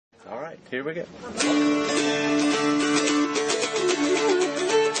All right, here we go.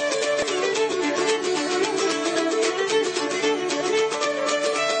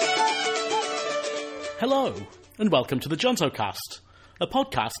 Hello, and welcome to the JuntoCast, a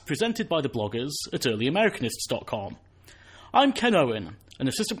podcast presented by the bloggers at earlyamericanists.com. I'm Ken Owen, an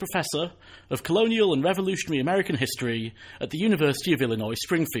assistant professor of colonial and revolutionary American history at the University of Illinois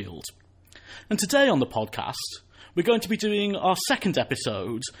Springfield. And today on the podcast, we're going to be doing our second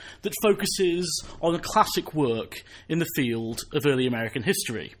episode that focuses on a classic work in the field of early American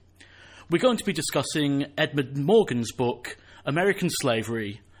history. We're going to be discussing Edmund Morgan's book, American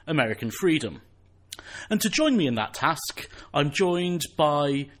Slavery, American Freedom. And to join me in that task, I'm joined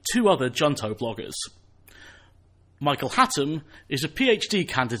by two other Junto bloggers. Michael Hattem is a PhD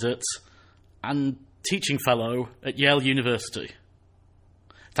candidate and teaching fellow at Yale University.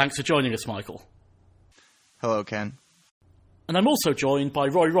 Thanks for joining us, Michael. Hello, Ken. And I'm also joined by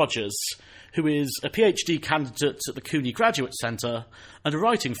Roy Rogers, who is a PhD candidate at the Cooney Graduate Centre and a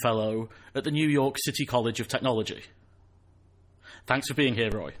writing fellow at the New York City College of Technology. Thanks for being here,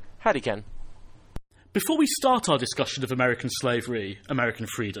 Roy. Howdy, Ken. Before we start our discussion of American slavery, American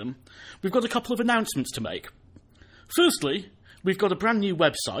freedom, we've got a couple of announcements to make. Firstly, we've got a brand new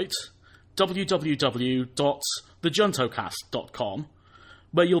website, www.thejuntocast.com,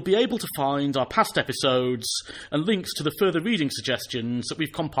 where you'll be able to find our past episodes and links to the further reading suggestions that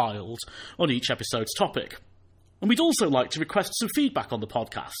we've compiled on each episode's topic. And we'd also like to request some feedback on the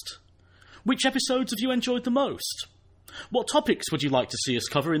podcast. Which episodes have you enjoyed the most? What topics would you like to see us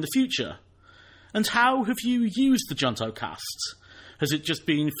cover in the future? And how have you used the JuntoCast? Has it just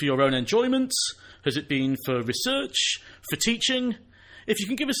been for your own enjoyment? Has it been for research? For teaching? If you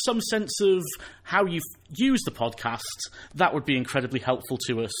can give us some sense of how you've used the podcast, that would be incredibly helpful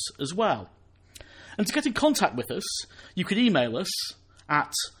to us as well. And to get in contact with us, you can email us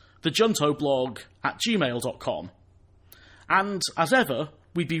at thejuntoblog@gmail.com. And as ever,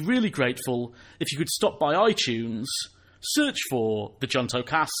 we'd be really grateful if you could stop by iTunes, search for the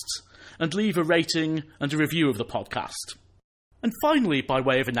JuntoCast, and leave a rating and a review of the podcast. And finally, by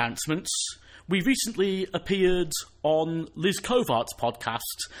way of announcements, we recently appeared on Liz Covart's podcast,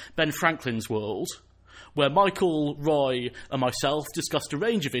 Ben Franklin's World, where Michael, Roy, and myself discussed a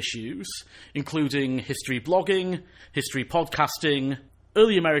range of issues, including history blogging, history podcasting,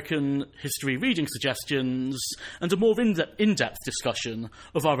 early American history reading suggestions, and a more in-depth discussion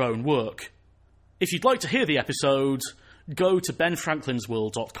of our own work. If you'd like to hear the episode, go to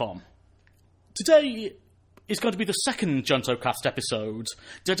benfranklinsworld.com. Today is going to be the second JuntoCast episode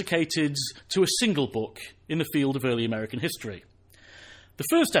dedicated to a single book in the field of early American history. The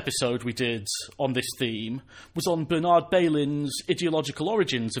first episode we did on this theme was on Bernard Bailyn's Ideological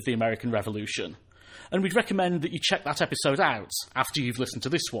Origins of the American Revolution, and we'd recommend that you check that episode out after you've listened to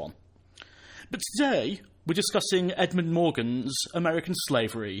this one. But today, we're discussing Edmund Morgan's American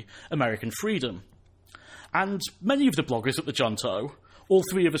Slavery, American Freedom. And many of the bloggers at the Junto, all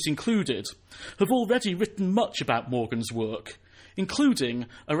three of us included, have already written much about Morgan's work, including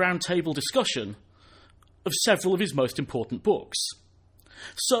a roundtable discussion of several of his most important books.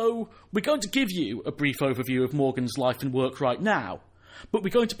 So, we're going to give you a brief overview of Morgan's life and work right now, but we're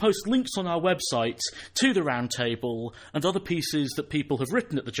going to post links on our website to the roundtable and other pieces that people have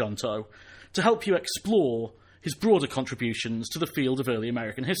written at the Junto to help you explore his broader contributions to the field of early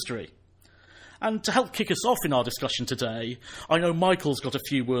American history. And to help kick us off in our discussion today, I know Michael's got a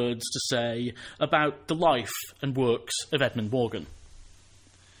few words to say about the life and works of Edmund Morgan.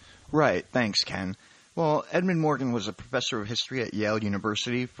 Right, thanks, Ken. Well, Edmund Morgan was a professor of history at Yale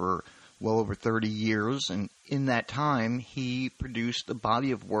University for well over 30 years, and in that time he produced a body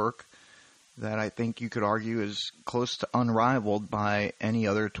of work that I think you could argue is close to unrivaled by any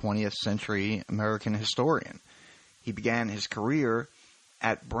other 20th century American historian. He began his career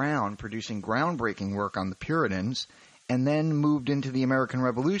at Brown, producing groundbreaking work on the Puritans, and then moved into the American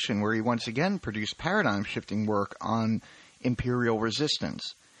Revolution, where he once again produced paradigm-shifting work on imperial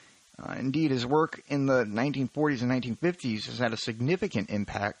resistance. Indeed, his work in the 1940s and 1950s has had a significant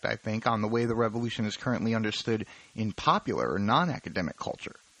impact, I think, on the way the revolution is currently understood in popular or non-academic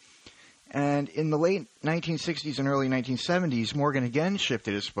culture. And in the late 1960s and early 1970s, Morgan again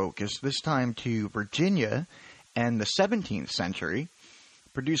shifted his focus, this time to Virginia and the 17th century,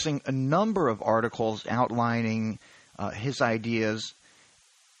 producing a number of articles outlining his ideas,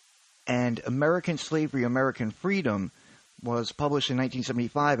 and American Slavery, American Freedom was published in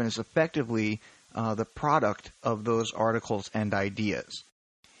 1975 and is effectively the product of those articles and ideas.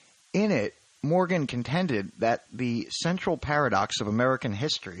 In it, Morgan contended that the central paradox of American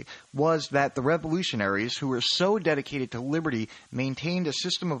history was that the revolutionaries who were so dedicated to liberty maintained a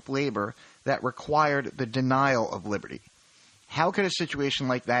system of labor that required the denial of liberty. How could a situation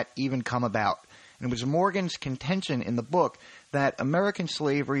like that even come about? And it was Morgan's contention in the book that American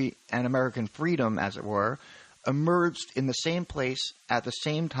slavery and American freedom, as it were, emerged in the same place at the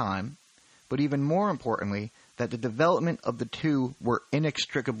same time, but even more importantly, that the development of the two were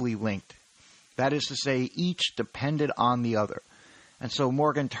inextricably linked. That is to say, each depended on the other. And so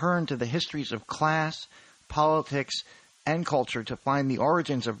Morgan turned to the histories of class, politics, and culture to find the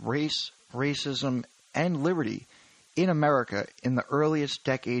origins of race, racism, and liberty in America in the earliest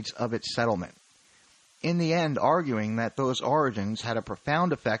decades of its settlement. In the end, arguing that those origins had a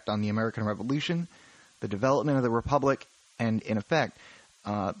profound effect on the American Revolution, the development of the Republic, and, in effect,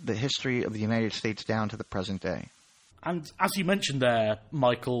 the history of the United States down to the present day. And as you mentioned there,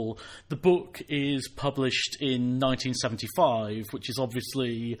 Michael, the book is published in 1975, which is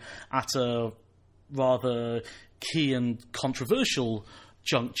obviously at a rather key and controversial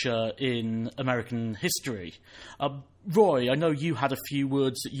juncture in American history. Roy, I know you had a few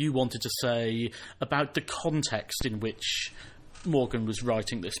words that you wanted to say about the context in which Morgan was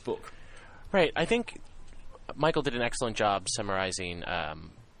writing this book. Right. I think Michael did an excellent job summarizing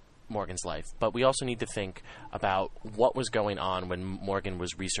Morgan's life, but we also need to think about what was going on when Morgan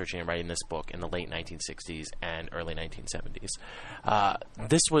was researching and writing this book in the late 1960s and early 1970s.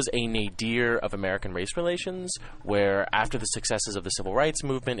 This was a nadir of American race relations, where after the successes of the civil rights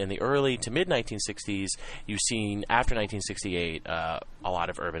movement in the early to mid-1960s, you've seen, after 1968, a lot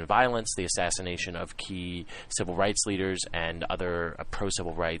of urban violence, the assassination of key civil rights leaders and other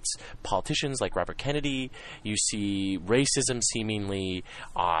pro-civil rights politicians like Robert Kennedy. You see racism seemingly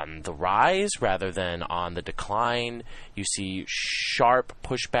on the rise rather than on the decline. You see sharp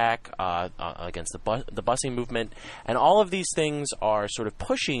pushback against the busing movement, and all of these things are sort of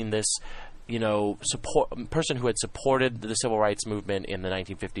pushing this, person who had supported the civil rights movement in the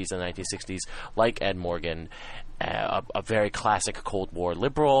 1950s and 1960s, like Ed Morgan, a very classic Cold War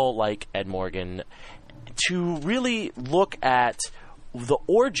liberal like Ed Morgan, to really look at the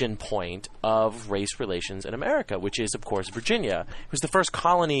origin point of race relations in America, which is, of course, Virginia. It was the first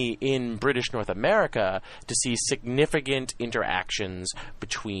colony in British North America to see significant interactions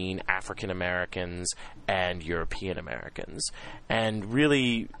between African Americans and European Americans. And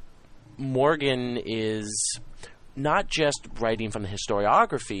really, Morgan is not just writing from the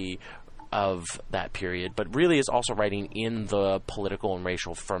historiography of that period, but really is also writing in the political and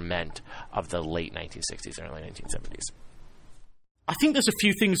racial ferment of the late 1960s and early 1970s. I think there's a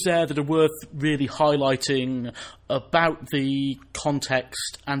few things there that are worth really highlighting about the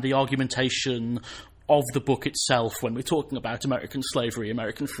context and the argumentation of the book itself when we're talking about American slavery,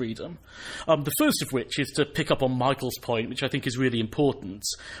 American freedom. The first of which is to pick up on Michael's point, which I think is really important,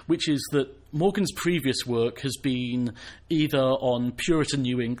 which is that Morgan's previous work has been either on Puritan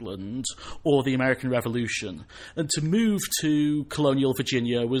New England or the American Revolution, and to move to colonial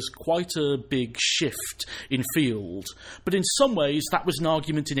Virginia was quite a big shift in field. But in some ways, that was an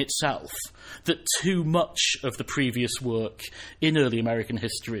argument in itself, that too much of the previous work in early American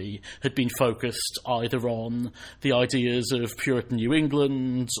history had been focused either on the ideas of Puritan New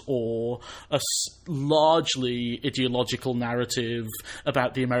England or a largely ideological narrative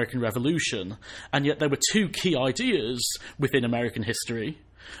about the American Revolution. And yet there were two key ideas within American history,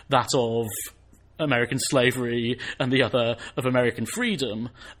 that of American slavery and the other of American freedom,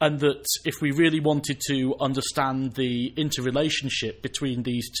 and that if we really wanted to understand the interrelationship between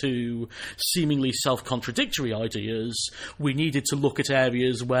these two seemingly self-contradictory ideas, we needed to look at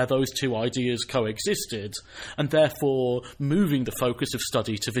areas where those two ideas coexisted, and therefore moving the focus of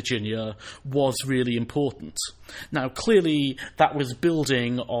study to Virginia was really important. Now, clearly, that was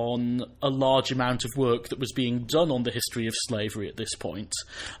building on a large amount of work that was being done on the history of slavery at this point.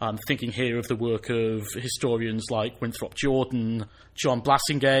 I'm thinking here of the work of historians like Winthrop Jordan, John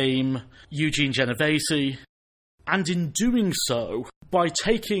Blassingame, Eugene Genovese. And in doing so, by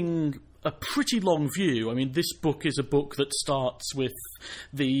taking a pretty long view, I mean, this book is a book that starts with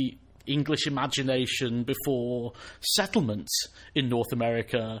the English imagination before settlement in North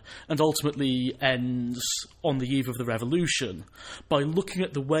America and ultimately ends on the eve of the Revolution. By looking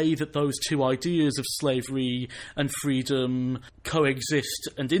at the way that those two ideas of slavery and freedom coexist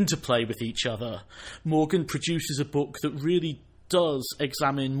and interplay with each other, Morgan produces a book that really does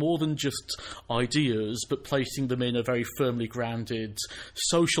examine more than just ideas, but placing them in a very firmly grounded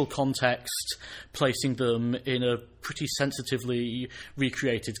social context, placing them in a pretty sensitively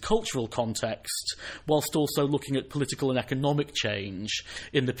recreated cultural context, whilst also looking at political and economic change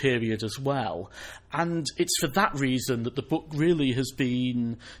in the period as well. And it's for that reason that the book really has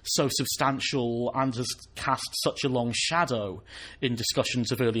been so substantial and has cast such a long shadow in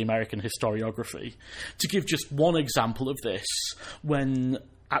discussions of early American historiography. To give just one example of this, when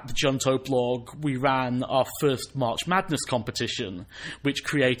at the Junto blog, we ran our first March Madness competition, which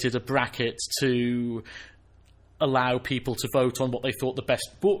created a bracket to allow people to vote on what they thought the best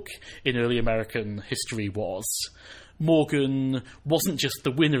book in early American history was. Morgan wasn't just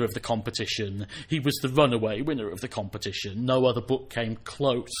the winner of the competition, he was the runaway winner of the competition. No other book came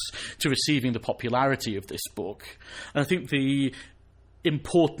close to receiving the popularity of this book. And I think the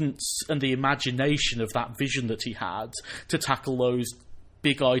importance and the imagination of that vision that he had to tackle those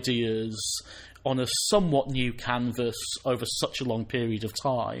big ideas on a somewhat new canvas over such a long period of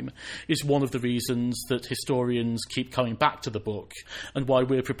time is one of the reasons that historians keep coming back to the book and why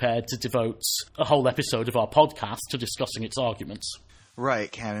we're prepared to devote a whole episode of our podcast to discussing its arguments.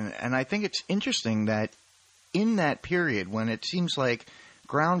 Right, Ken, and I think it's interesting that in that period when it seems like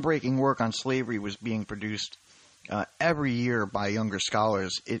groundbreaking work on slavery was being produced every year by younger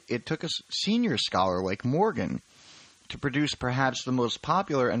scholars, it took a senior scholar like Morgan to produce perhaps the most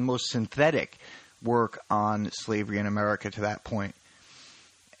popular and most synthetic work on slavery in America to that point.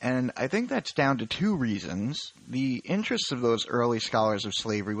 And I think that's down to two reasons. The interest of those early scholars of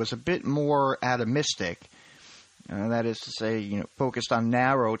slavery was a bit more atomistic, that is to say, focused on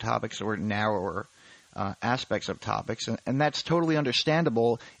narrow topics or narrower aspects of topics, and that's totally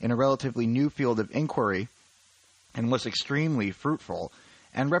understandable in a relatively new field of inquiry and was extremely fruitful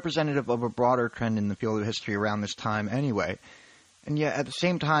and representative of a broader trend in the field of history around this time anyway. And yet, at the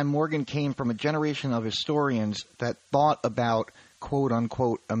same time, Morgan came from a generation of historians that thought about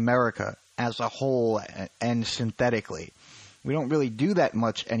quote-unquote America as a whole and synthetically. We don't really do that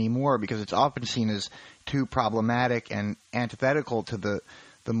much anymore because it's often seen as too problematic and antithetical to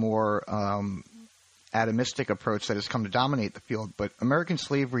the more atomistic approach that has come to dominate the field. But American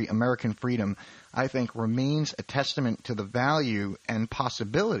slavery, American freedom, I think remains a testament to the value and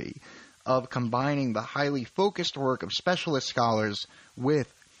possibility of combining the highly focused work of specialist scholars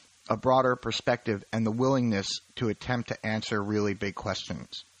with a broader perspective and the willingness to attempt to answer really big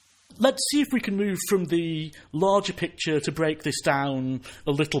questions. Let's see if we can move from the larger picture to break this down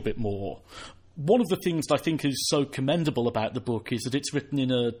a little bit more. One of the things that I think is so commendable about the book is that it's written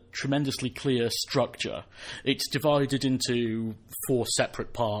in a tremendously clear structure. It's divided into 4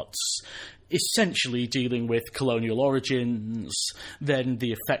 separate parts, essentially dealing with colonial origins, then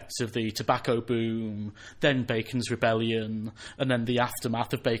the effects of the tobacco boom, then Bacon's Rebellion, and then the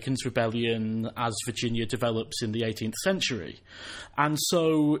aftermath of Bacon's Rebellion as Virginia develops in the 18th century. And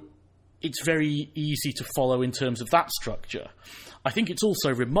so it's very easy to follow in terms of that structure. I think it's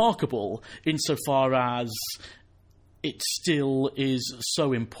also remarkable insofar as it still is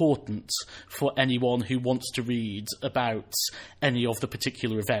so important for anyone who wants to read about any of the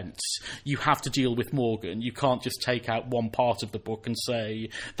particular events. You have to deal with Morgan. You can't just take out one part of the book and say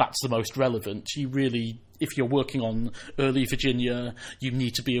that's the most relevant. You really, if you're working on early Virginia, you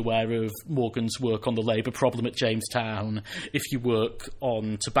need to be aware of Morgan's work on the labour problem at Jamestown. If you work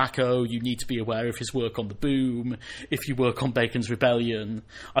on tobacco, you need to be aware of his work on the boom. If you work on Bacon's Rebellion,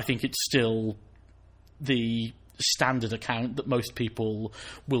 I think it's still the standard account that most people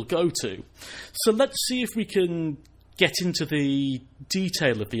will go to. So let's see if we can get into the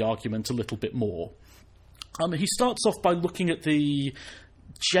detail of the argument a little bit more. He starts off by looking at the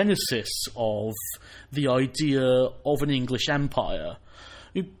genesis of the idea of an English empire.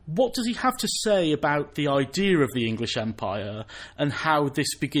 What does he have to say about the idea of the English empire and how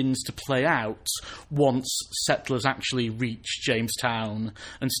this begins to play out once settlers actually reach Jamestown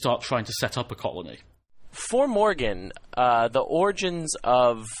and start trying to set up a colony? For Morgan, the origins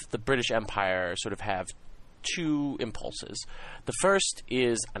of the British Empire sort of have 2 impulses. The first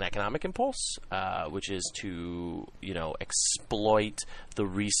is an economic impulse, which is to, exploit the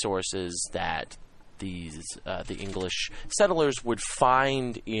resources that the English settlers would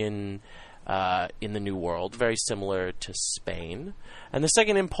find in the New World, very similar to Spain. And the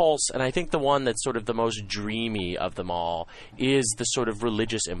second impulse, and I think the one that's sort of the most dreamy of them all, is the sort of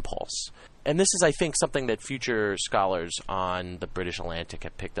religious impulse. And this is, I think, something that future scholars on the British Atlantic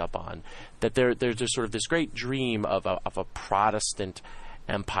have picked up on, that there's sort of this great dream of a Protestant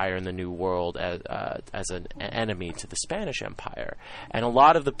empire in the New World as an enemy to the Spanish Empire. And a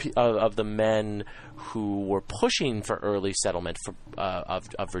lot of the men who were pushing for early settlement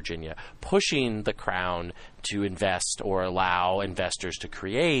of Virginia, pushing the crown to invest or allow investors to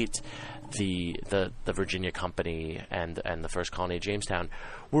create the Virginia Company and the first colony of Jamestown,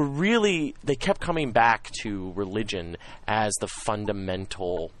 they kept coming back to religion as the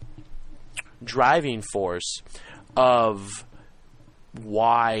fundamental driving force of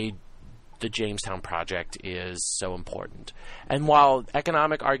why the Jamestown Project is so important. And while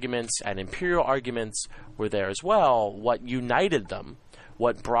economic arguments and imperial arguments were there as well, what united them,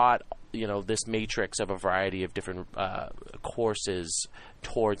 what brought this matrix of a variety of different courses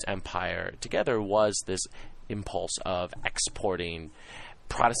towards empire together, was this impulse of exporting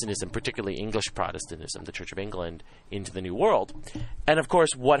Protestantism, particularly English Protestantism, the Church of England, into the New World. And of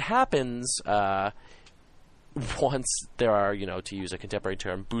course, what happens once there are, to use a contemporary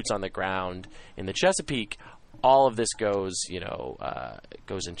term, boots on the ground in the Chesapeake, all of this goes into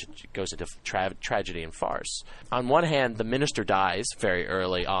tragedy and farce. On one hand, the minister dies very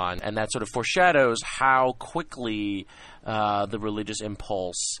early on, and that sort of foreshadows how quickly the religious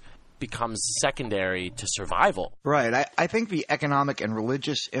impulse becomes secondary to survival. Right. I think the economic and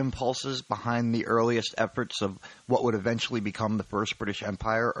religious impulses behind the earliest efforts of what would eventually become the First British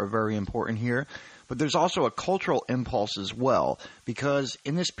Empire are very important here. But there's also a cultural impulse as well, because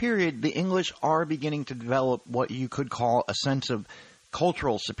in this period, the English are beginning to develop what you could call a sense of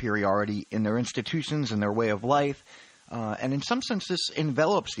cultural superiority in their institutions and their way of life. And in some sense, this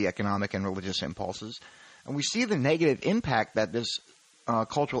envelops the economic and religious impulses. And we see the negative impact that this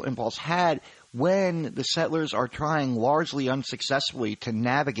cultural impulse had when the settlers are trying largely unsuccessfully to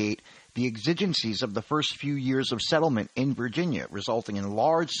navigate the exigencies of the first few years of settlement in Virginia, resulting in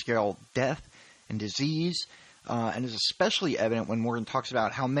large-scale death and disease, and is especially evident when Morgan talks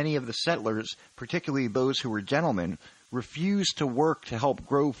about how many of the settlers, particularly those who were gentlemen, refused to work to help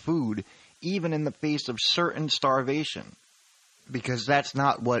grow food, even in the face of certain starvation, because that's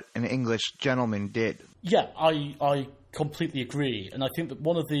not what an English gentleman did. Yeah, I completely agree, and I think that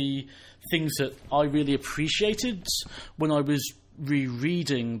one of the things that I really appreciated when I was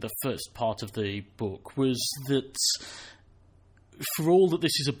rereading the first part of the book was that, for all that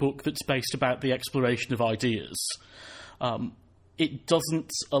this is a book that's based about the exploration of ideas, it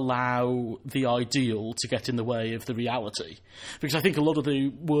doesn't allow the ideal to get in the way of the reality. Because I think a lot of the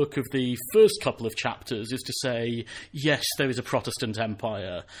work of the first couple of chapters is to say, yes, there is a Protestant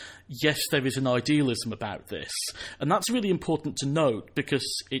empire. Yes, there is an idealism about this. And that's really important to note, because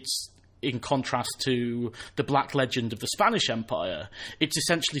it's in contrast to the Black Legend of the Spanish Empire. It's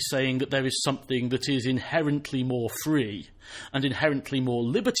essentially saying that there is something that is inherently more free and inherently more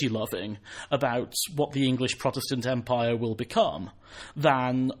liberty-loving about what the English Protestant Empire will become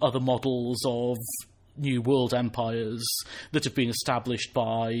than other models of New World empires that have been established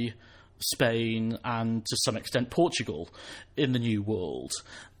by Spain and, to some extent, Portugal in the New World.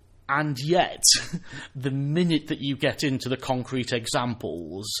 And yet, the minute that you get into the concrete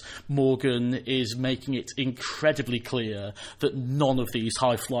examples, Morgan is making it incredibly clear that none of these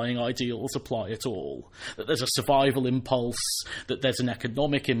high-flying ideals apply at all. That there's a survival impulse, that there's an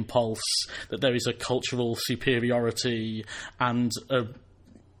economic impulse, that there is a cultural superiority and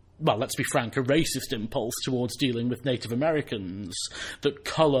let's be frank, a racist impulse towards dealing with Native Americans that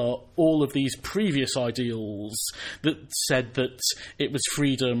colour all of these previous ideals that said that it was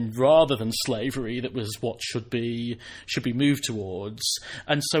freedom rather than slavery that was what should be moved towards.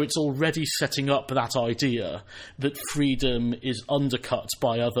 And so it's already setting up that idea that freedom is undercut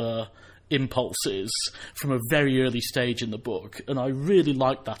by other impulses from a very early stage in the book. And I really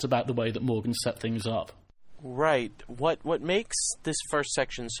like that about the way that Morgan set things up. Right. What makes this first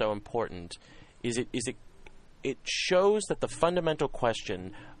section so important is it shows that the fundamental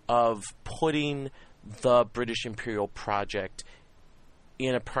question of putting the British Imperial Project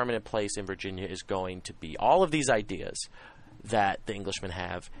in a permanent place in Virginia is going to be all of these ideas that the Englishmen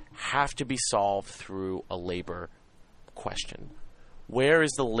have to be solved through a labor question. Where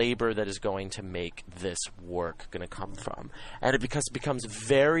is the labor that is going to make this work going to come from? And it becomes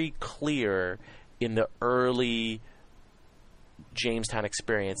very clear in the early Jamestown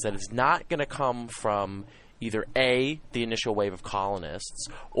experience that it's not going to come from either A, the initial wave of colonists,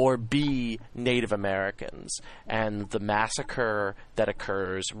 or B, Native Americans. And the massacre that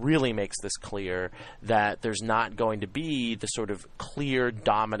occurs really makes this clear that there's not going to be the sort of clear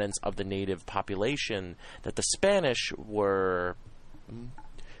dominance of the native population that the Spanish were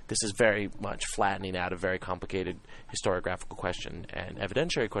this is very much flattening out a very complicated historiographical question and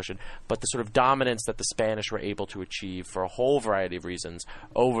evidentiary question, but the sort of dominance that the Spanish were able to achieve for a whole variety of reasons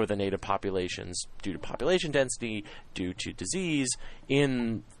over the native populations due to population density, due to disease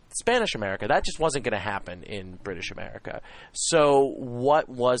in Spanish America, that just wasn't going to happen in British America. So what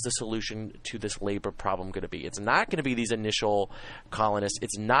was the solution to this labor problem going to be? It's not going to be these initial colonists.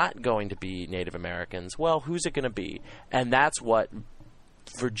 It's not going to be Native Americans. Well, who's it going to be? And that's what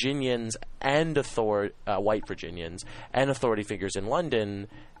Virginians and white Virginians and authority figures in London,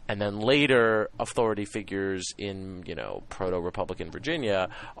 and then later authority figures in, proto-Republican Virginia,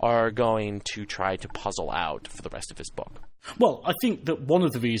 are going to try to puzzle out for the rest of his book. Well, I think that one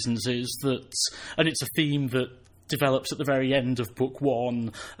of the reasons is that, and it's a theme that develops at the very end of Book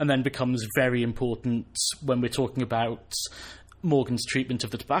One and then becomes very important when we're talking about Morgan's treatment of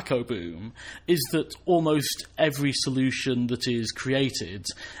the tobacco boom, is that almost every solution that is created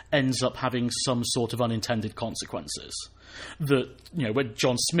ends up having some sort of unintended consequences. That, when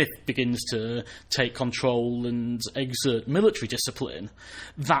John Smith begins to take control and exert military discipline,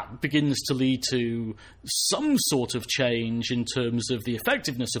 that begins to lead to some sort of change in terms of the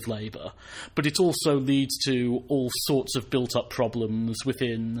effectiveness of labour, but it also leads to all sorts of built-up problems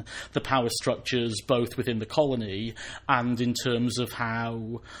within the power structures, both within the colony and in terms of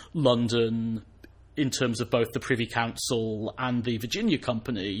how London, in terms of both the Privy Council and the Virginia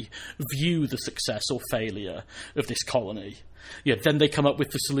Company, view the success or failure of this colony. Then they come up with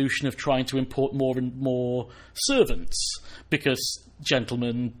the solution of trying to import more and more servants because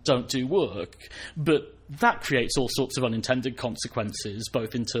gentlemen don't do work. But that creates all sorts of unintended consequences,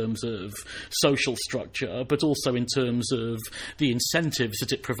 both in terms of social structure, but also in terms of the incentives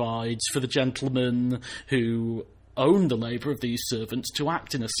that it provides for the gentlemen who own the labour of these servants to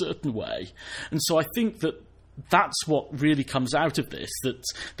act in a certain way. And so I think that that's what really comes out of this, that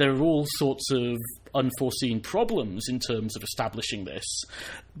there are all sorts of unforeseen problems in terms of establishing this.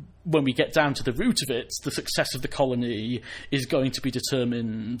 When we get down to the root of it, the success of the colony is going to be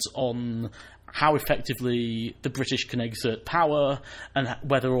determined on how effectively the British can exert power and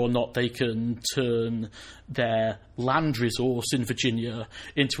whether or not they can turn their land resource in Virginia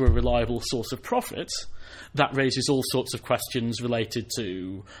into a reliable source of profit. That raises all sorts of questions related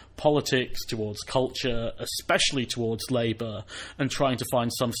to politics, towards culture, especially towards labour, and trying to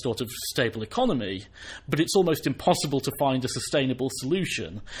find some sort of stable economy. But it's almost impossible to find a sustainable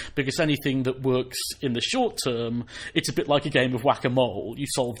solution, because anything that works in the short term, it's a bit like a game of whack-a-mole. You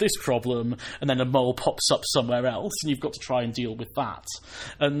solve this problem, and then a mole pops up somewhere else, and you've got to try and deal with that.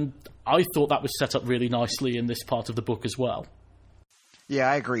 And I thought that was set up really nicely in this part of the book as well. Yeah,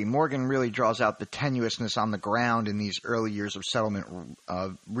 I agree. Morgan really draws out the tenuousness on the ground in these early years of settlement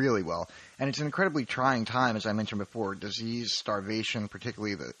really well. And it's an incredibly trying time, as I mentioned before. Disease, starvation,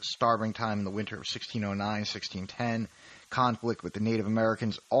 particularly the starving time in the winter of 1609, 1610, conflict with the Native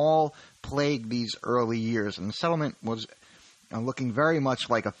Americans, all plagued these early years. And the settlement was looking very much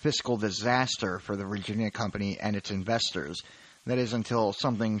like a fiscal disaster for the Virginia Company and its investors. That is, until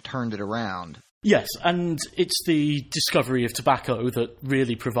something turned it around. Yes, and it's the discovery of tobacco that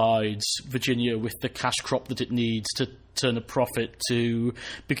really provides Virginia with the cash crop that it needs to turn a profit to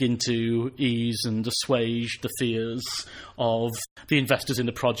begin to ease and assuage the fears of the investors in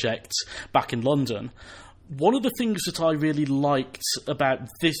the project back in London. One of the things that I really liked about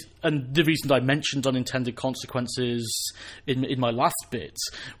this, and the reason I mentioned unintended consequences in my last bit,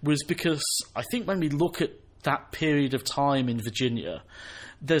 was because I think when we look at that period of time in Virginia,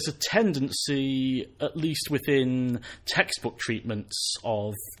 there's a tendency, at least within textbook treatments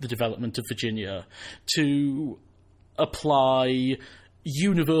of the development of Virginia, to apply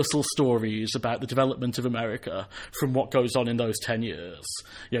universal stories about the development of America from what goes on in those 10 years.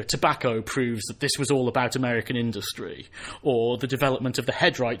 Tobacco proves that this was all about American industry, or the development of the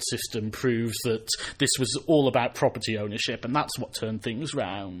headright system proves that this was all about property ownership, and that's what turned things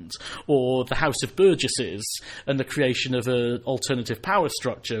round. Or the House of Burgesses and the creation of an alternative power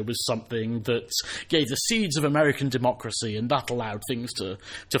structure was something that gave the seeds of American democracy, and that allowed things to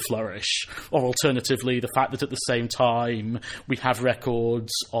flourish. Or alternatively, the fact that at the same time we have records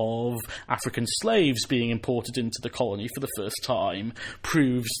of African slaves being imported into the colony for the first time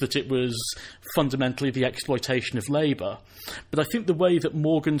proves that it was fundamentally the exploitation of labour. But I think the way that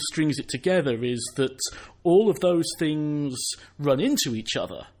Morgan strings it together is that all of those things run into each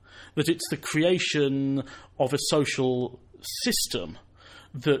other, that it's the creation of a social system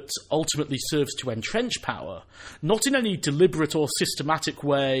that ultimately serves to entrench power, not in any deliberate or systematic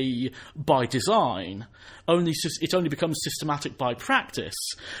way by design. It only becomes systematic by practice,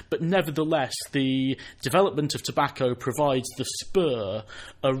 but nevertheless the development of tobacco provides the spur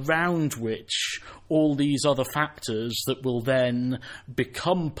around which all these other factors that will then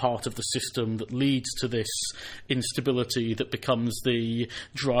become part of the system that leads to this instability that becomes the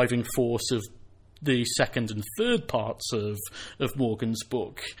driving force of the second and third parts of Morgan's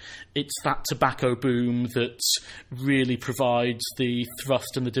book. It's that tobacco boom that really provides the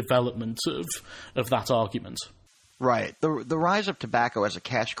thrust and the development of that argument. Right. The rise of tobacco as a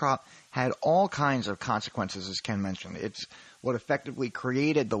cash crop had all kinds of consequences, as Ken mentioned. It's what effectively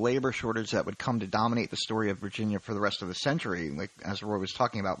created the labor shortage that would come to dominate the story of Virginia for the rest of the century, like as Roy was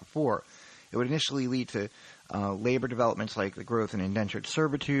talking about before. It would initially lead to labor developments like the growth in indentured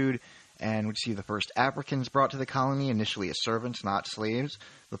servitude, and we'd see the first Africans brought to the colony, initially as servants, not slaves.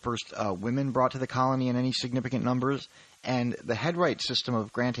 The first women brought to the colony in any significant numbers. And the headright system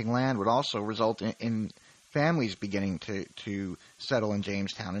of granting land would also result in families beginning to settle in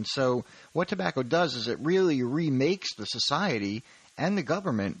Jamestown. And so what tobacco does is it really remakes the society and the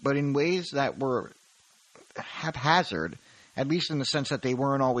government, but in ways that were haphazard, at least in the sense that they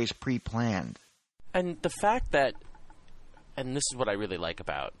weren't always pre-planned. And the fact that, and this is what I really like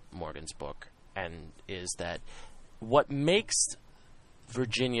about Morgan's book, and is that what makes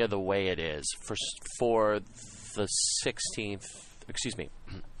Virginia the way it is for the 16th,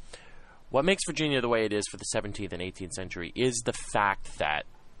 what makes Virginia the way it is for the 17th and 18th century is the fact that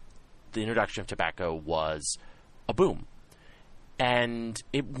the introduction of tobacco was a boom. And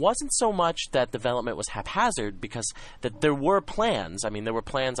it wasn't so much that development was haphazard, because that there were plans. I mean, there were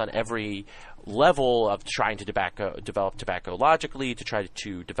plans on every level of trying to develop tobacco logically, to try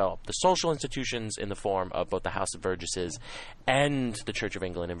to develop the social institutions in the form of both the House of Burgesses and the Church of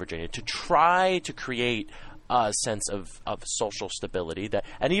England in Virginia, to try to create a sense of social stability,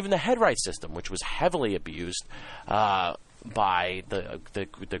 and even the headright system, which was heavily abused by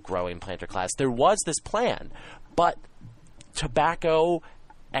the growing planter class. There was this plan, but tobacco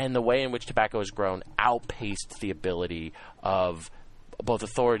and the way in which tobacco is grown outpaced the ability of both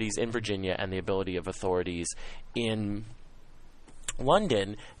authorities in Virginia and the ability of authorities in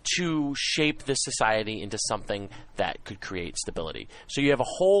London to shape this society into something that could create stability. So you have a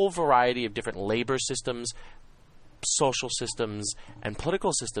whole variety of different labor systems, social systems, and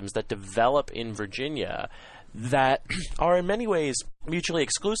political systems that develop in Virginia that are in many ways mutually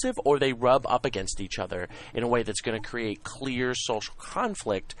exclusive, or they rub up against each other in a way that's going to create clear social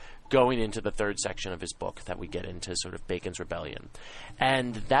conflict going into the third section of his book that we get into, sort of Bacon's Rebellion.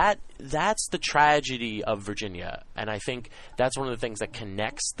 And that's the tragedy of Virginia. And I think that's one of the things that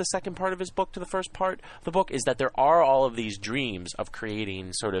connects the second part of his book to the first part of the book, is that there are all of these dreams of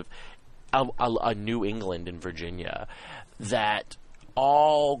creating sort of a New England in Virginia that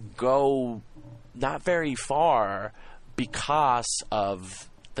all go not very far because of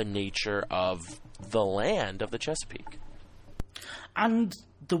the nature of the land of the Chesapeake. And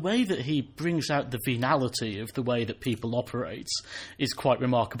the way that he brings out the venality of the way that people operate is quite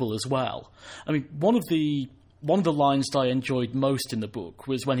remarkable as well. I mean, one of the lines that I enjoyed most in the book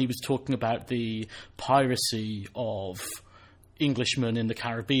was when he was talking about the piracy of Englishmen in the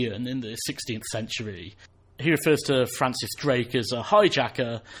Caribbean in the 16th century. He refers to Francis Drake as a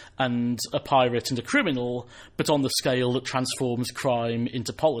hijacker and a pirate and a criminal, but on the scale that transforms crime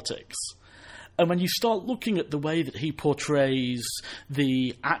into politics. And when you start looking at the way that he portrays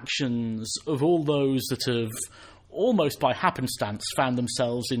the actions of all those that have almost by happenstance found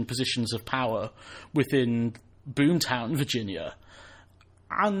themselves in positions of power within Boomtown, Virginia,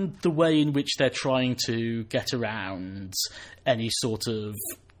 and the way in which they're trying to get around any sort of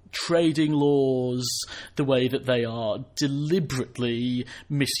trading laws, the way that they are deliberately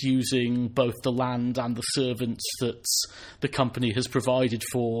misusing both the land and the servants that the company has provided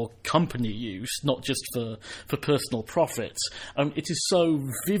for company use, not just for personal profit. It is so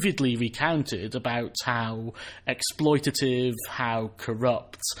vividly recounted about how exploitative, how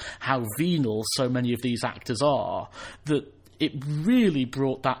corrupt, how venal so many of these actors are, that it really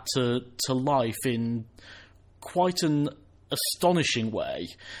brought that to life in quite an astonishing way,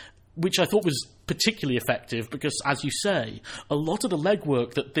 which I thought was particularly effective because, as you say, a lot of the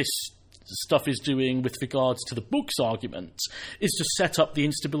legwork that this stuff is doing with regards to the book's argument is to set up the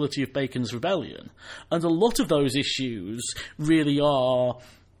instability of Bacon's Rebellion. And a lot of those issues really are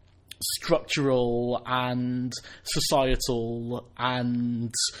structural and societal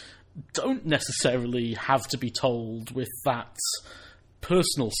and don't necessarily have to be told with that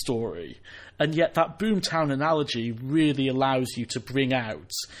personal story. And yet that boomtown analogy really allows you to bring out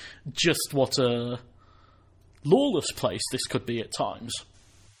just what a lawless place this could be at times.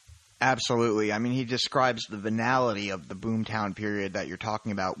 Absolutely. I mean, he describes the venality of the boomtown period that you're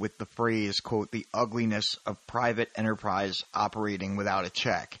talking about with the phrase, quote, the ugliness of private enterprise operating without a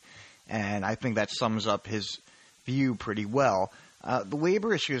check. And I think that sums up his view pretty well. The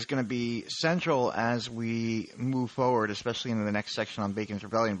labor issue is going to be central as we move forward, especially in the next section on Bacon's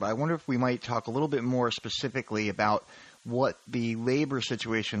Rebellion. But I wonder if we might talk a little bit more specifically about what the labor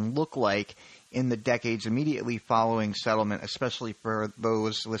situation looked like in the decades immediately following settlement, especially for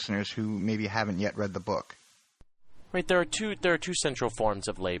those listeners who maybe haven't yet read the book. Right, there are two central forms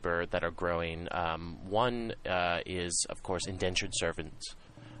of labor that are growing. One is, of course, indentured servants,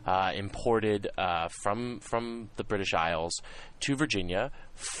 imported from the British Isles to Virginia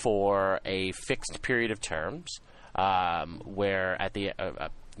for a fixed period of terms, where at the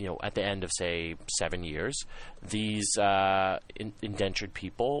end of, say, 7 years, these indentured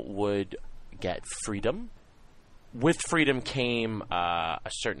people would get freedom. With freedom came a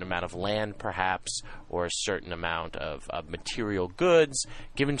certain amount of land, perhaps, or a certain amount of material goods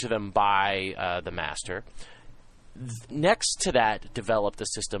given to them by the master. Next to that developed a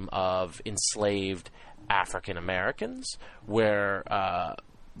system of enslaved African Americans, where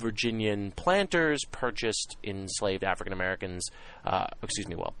Virginian planters purchased enslaved African Americans,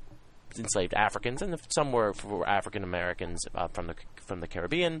 enslaved Africans, and some were African Americans from the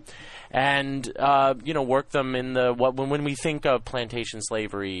Caribbean, and worked them in when we think of plantation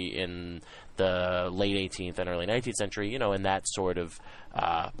slavery in the late 18th and early 19th century, in that sort of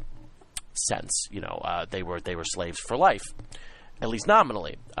sense, they were slaves for life, at least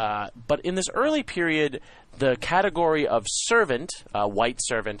nominally. But in this early period, the category of servant, white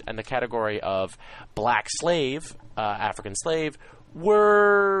servant, and the category of black slave, African slave,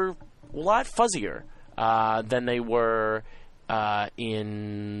 were a lot fuzzier than they were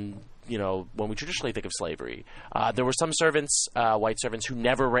in, when we traditionally think of slavery. There were some servants, white servants, who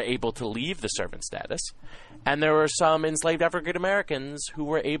never were able to leave the servant status. And there were some enslaved African Americans who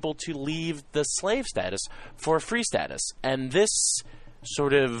were able to leave the slave status for a free status. And this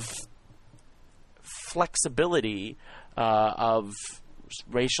sort of flexibility of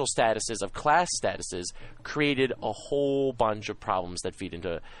racial statuses, of class statuses, created a whole bunch of problems that feed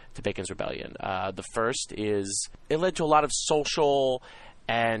into Bacon's Rebellion. The first is it led to a lot of social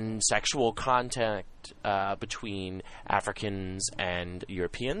and sexual contact between Africans and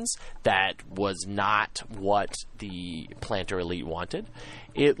Europeans that was not what the planter elite wanted.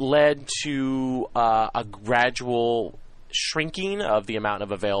 It led to a gradual shrinking of the amount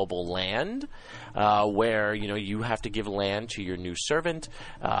of available land, where you have to give land to your new servant,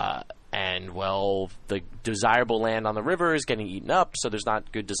 and the desirable land on the river is getting eaten up, so there's not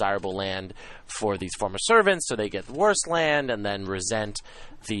good desirable land for these former servants, so they get the worse land and then resent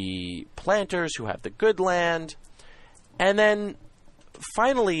the planters who have the good land. And then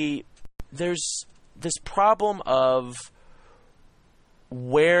finally there's this problem of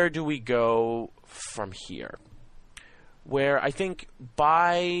where do we go from here, where I think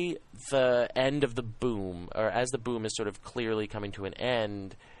by the end of the boom, or as the boom is sort of clearly coming to an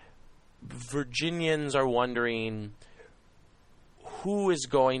end, Virginians are wondering who is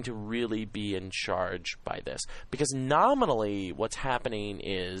going to really be in charge by this. Because nominally what's happening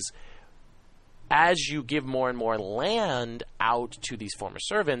is as you give more and more land out to these former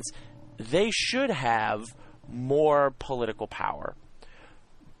servants, they should have more political power.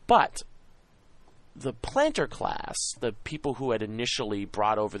 But the planter class, the people who had initially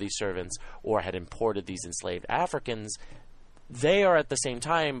brought over these servants or had imported these enslaved Africans, they are at the same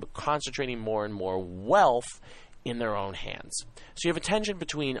time concentrating more and more wealth in their own hands. So you have a tension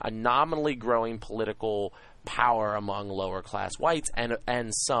between a nominally growing political power among lower class whites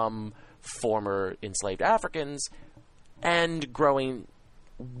and some former enslaved Africans, and growing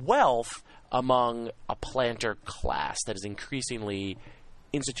wealth among a planter class that is increasingly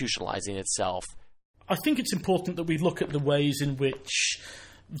institutionalizing itself. I think it's important that we look at the ways in which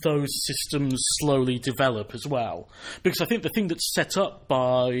those systems slowly develop as well. Because I think the thing that's set up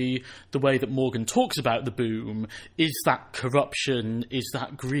by the way that Morgan talks about the boom is that corruption, is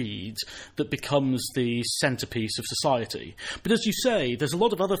that greed that becomes the centrepiece of society. But as you say, there's a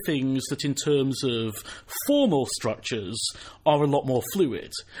lot of other things that in terms of formal structures are a lot more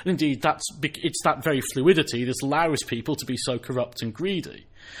fluid. And indeed, it's that very fluidity that allows people to be so corrupt and greedy.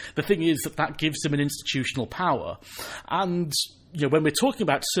 The thing is that gives them an institutional power. And when we're talking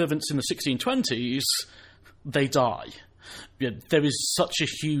about servants in the 1620s, they die. There is such a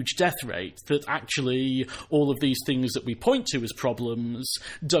huge death rate that actually all of these things that we point to as problems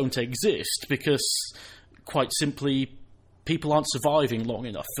don't exist because, quite simply, people aren't surviving long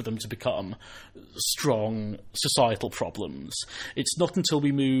enough for them to become strong societal problems. It's not until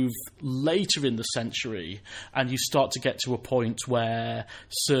we move later in the century and you start to get to a point where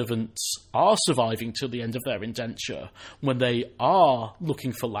servants are surviving till the end of their indenture, when they are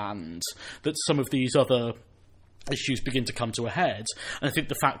looking for land, that some of these other issues begin to come to a head. And I think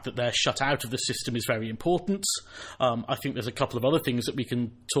the fact that they're shut out of the system is very important. I think there's a couple of other things that we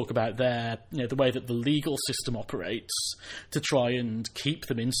can talk about there. The way that the legal system operates to try and keep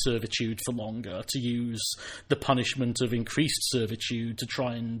them in servitude for longer, to use the punishment of increased servitude to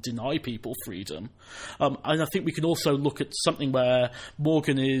try and deny people freedom. And I think we can also look at something where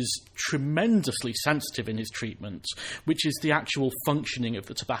Morgan is tremendously sensitive in his treatment, which is the actual functioning of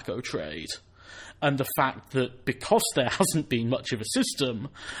the tobacco trade. And the fact that because there hasn't been much of a system,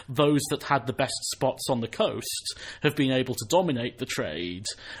 those that had the best spots on the coast have been able to dominate the trade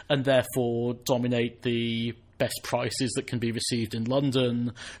and therefore dominate the best prices that can be received in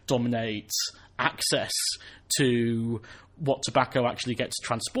London, dominate access to what tobacco actually gets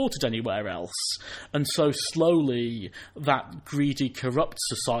transported anywhere else. And so slowly that greedy, corrupt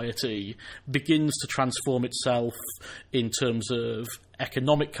society begins to transform itself in terms of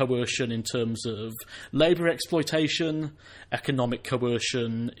economic coercion, in terms of labour exploitation, economic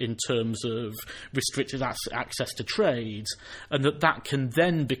coercion in terms of restricted access to trade, and that can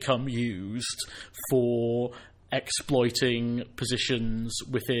then become used for exploiting positions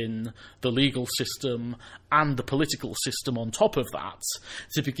within the legal system and the political system on top of that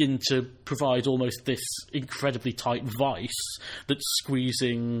to begin to provide almost this incredibly tight vice that's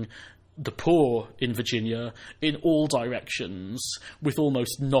squeezing the poor in Virginia in all directions with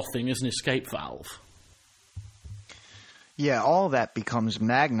almost nothing as an escape valve. Yeah, all that becomes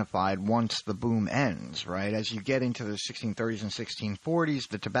magnified once the boom ends, right? As you get into the 1630s and 1640s,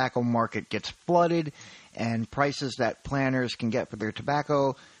 the tobacco market gets flooded, and prices that planters can get for their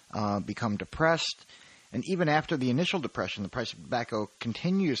tobacco become depressed. And even after the initial depression, the price of tobacco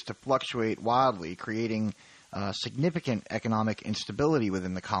continues to fluctuate wildly, creating significant economic instability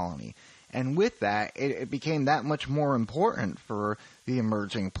within the colony. And with that, it became that much more important for the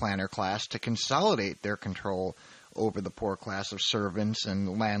emerging planter class to consolidate their control over the poor class of servants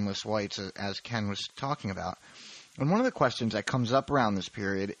and landless whites, as Ken was talking about. And one of the questions that comes up around this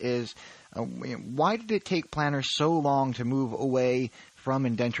period is, why did it take planters so long to move away from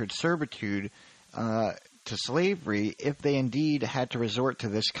indentured servitude to slavery if they indeed had to resort to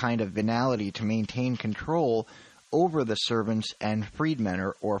this kind of venality to maintain control over the servants and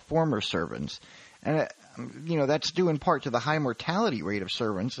freedmen or former servants? And that's due in part to the high mortality rate of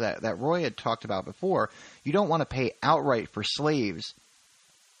servants that Roy had talked about before. You don't want to pay outright for slaves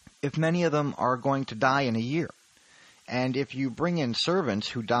if many of them are going to die in a year. And if you bring in servants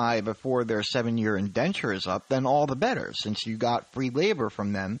who die before their 7-year indenture is up, then all the better, since you got free labor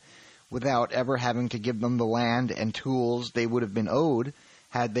from them without ever having to give them the land and tools they would have been owed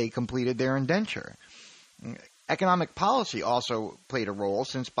had they completed their indenture. Economic policy also played a role,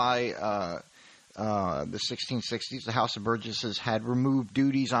 since by the 1660s, the House of Burgesses had removed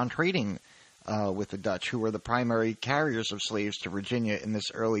duties on trading with the Dutch, who were the primary carriers of slaves to Virginia in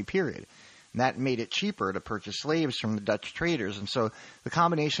this early period. And that made it cheaper to purchase slaves from the Dutch traders. And so the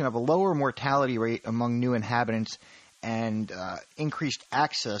combination of a lower mortality rate among new inhabitants and increased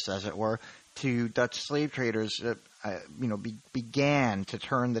access, as it were, to Dutch slave traders, began to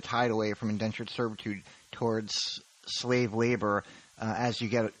turn the tide away from indentured servitude towards slave labor as you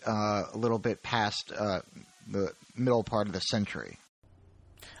get a little bit past the middle part of the century.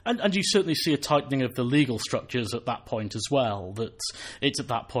 And you certainly see a tightening of the legal structures at that point as well, that it's at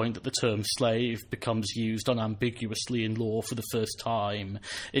that point that the term slave becomes used unambiguously in law for the first time.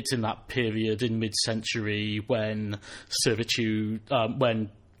 It's in that period in mid-century when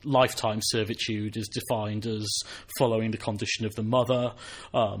lifetime servitude is defined as following the condition of the mother,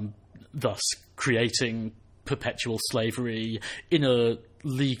 thus creating perpetual slavery in a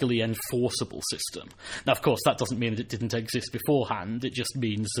legally enforceable system. Now, of course, that doesn't mean that it didn't exist beforehand. It just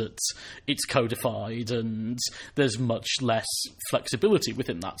means that it's codified and there's much less flexibility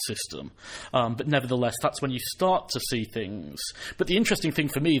within that system. But nevertheless, that's when you start to see things. But the interesting thing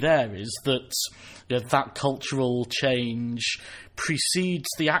for me there is that that cultural change precedes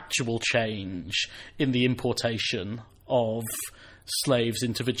the actual change in the importation of slaves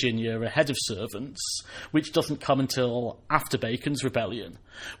into Virginia ahead of servants, which doesn't come until after Bacon's Rebellion,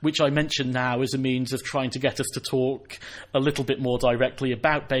 which I mention now as a means of trying to get us to talk a little bit more directly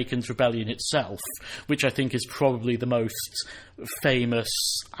about Bacon's Rebellion itself, which I think is probably the most famous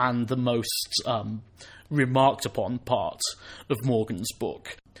and the most remarked upon part of Morgan's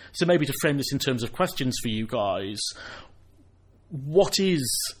book. So maybe to frame this in terms of questions for you guys, what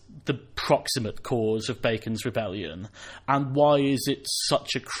is the proximate cause of Bacon's Rebellion, and why is it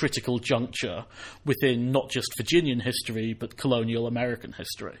such a critical juncture within not just Virginian history, but colonial American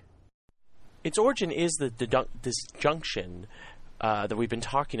history? Its origin is this junction that we've been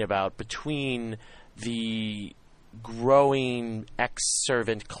talking about between the growing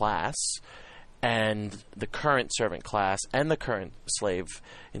ex-servant class and the current servant class and the current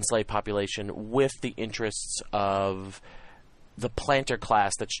enslaved population, with the interests of the planter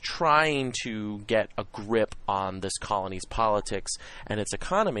class that's trying to get a grip on this colony's politics and its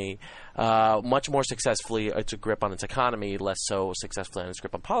economy. Much more successfully, it's a grip on its economy, less so successfully on its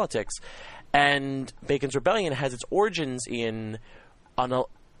grip on politics. And Bacon's Rebellion has its origins in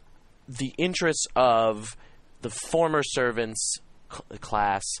the interests of the former servants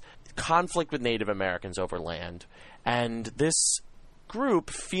class, conflict with Native Americans over land, and this group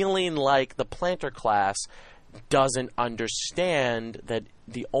feeling like the planter class doesn't understand that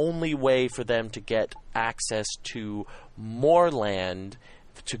the only way for them to get access to more land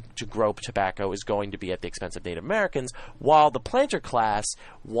to grow tobacco is going to be at the expense of Native Americans, while the planter class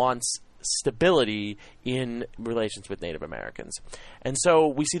wants stability in relations with Native Americans. And so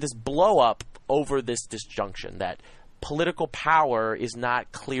we see this blow up over this disjunction, that political power is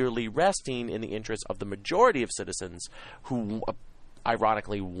not clearly resting in the interests of the majority of citizens who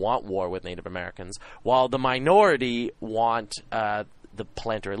ironically want war with Native Americans, while the minority want the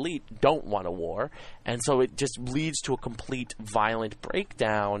planter elite don't want a war. And so it just leads to a complete violent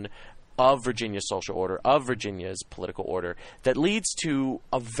breakdown of Virginia's social order, of Virginia's political order, that leads to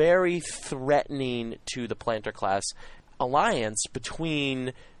a very threatening to the planter class alliance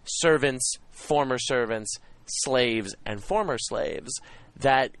between servants, former servants, slaves, and former slaves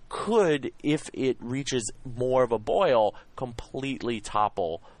that could, if it reaches more of a boil, completely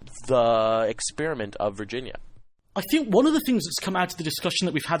topple the experiment of Virginia. I think one of the things that's come out of the discussion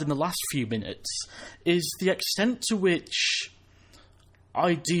that we've had in the last few minutes is the extent to which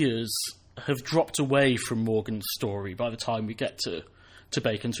ideas have dropped away from Morgan's story by the time we get to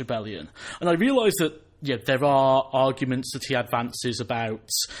Bacon's Rebellion. And I realise that there are arguments that he advances about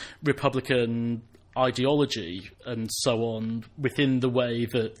Republican ideology and so on within the way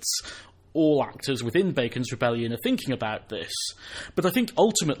that all actors within Bacon's Rebellion are thinking about this. But I think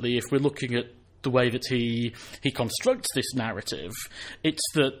ultimately, if we're looking at the way that he constructs this narrative, it's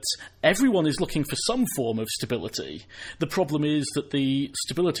that everyone is looking for some form of stability. The problem is that the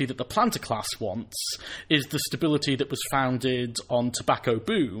stability that the planter class wants is the stability that was founded on tobacco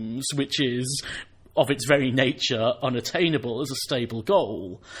booms, which is of its very nature unattainable as a stable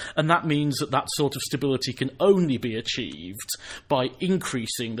goal. And that means that that sort of stability can only be achieved by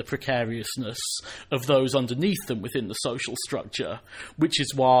increasing the precariousness of those underneath them within the social structure, which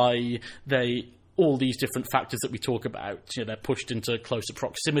is why all these different factors that we talk about, they're pushed into closer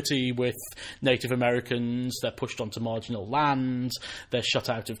proximity with Native Americans, they're pushed onto marginal land, they're shut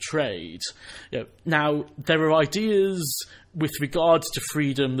out of trade. Now, there are ideas with regards to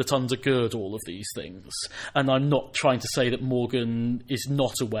freedom that undergird all of these things, and I'm not trying to say that Morgan is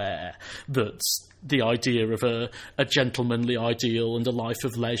not aware that the idea of a gentlemanly ideal and a life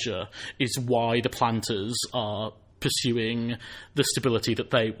of leisure is why the planters are pursuing the stability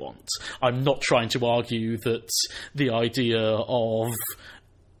that they want. I'm not trying to argue that the idea of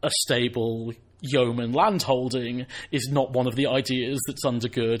a stable yeoman landholding is not one of the ideas that's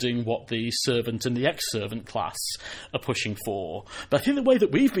undergirding what the servant and the ex-servant class are pushing for. But I think the way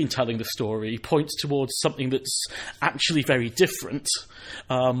that we've been telling the story points towards something that's actually very different,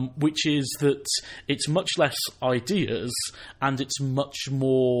 which is that it's much less ideas and it's much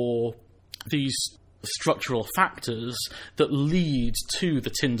more these structural factors that lead to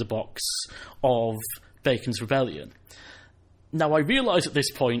the tinderbox of Bacon's Rebellion. Now, I realise at this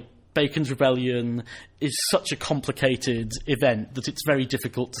point Bacon's Rebellion is such a complicated event that it's very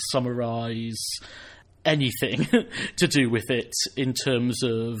difficult to summarise anything to do with it in terms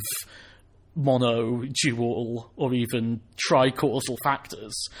of mono, dual, or even tricausal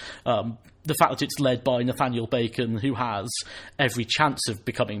factors. The fact that it's led by Nathaniel Bacon, who has every chance of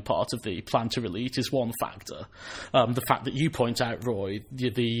becoming part of the planter elite, is one factor. The fact that you point out, Roy,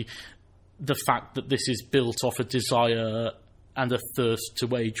 the fact that this is built off a desire and a thirst to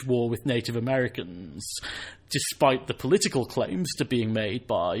wage war with Native Americans, despite the political claims to being made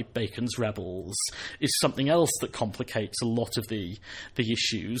by Bacon's rebels, is something else that complicates a lot of the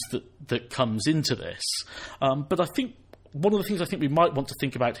issues that comes into this. But I think one of the things I think we might want to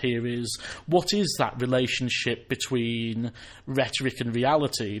think about here is, what is that relationship between rhetoric and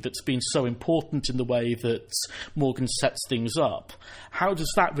reality that's been so important in the way that Morgan sets things up? How does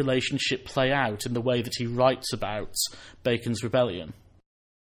that relationship play out in the way that he writes about Bacon's Rebellion?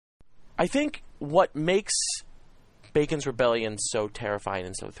 I think what makes Bacon's Rebellion so terrifying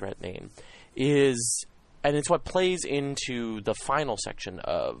and so threatening is, and it's what plays into the final section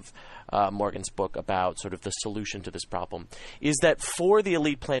of Morgan's book about sort of the solution to this problem, is that for the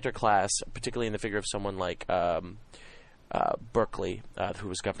elite planter class, particularly in the figure of someone like Berkeley, who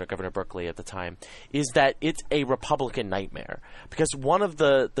was Governor Berkeley at the time, is that it's a Republican nightmare. Because one of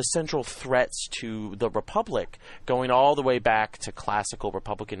the central threats to the Republic, going all the way back to classical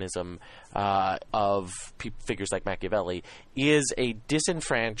republicanism of figures like Machiavelli, is a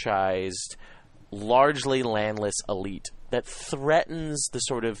disenfranchised, largely landless elite that threatens the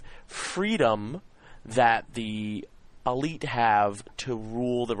sort of freedom that the elite have to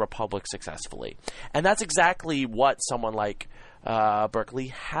rule the Republic successfully. And that's exactly what someone like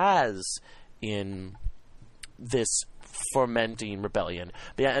Berkeley has in this fermenting rebellion.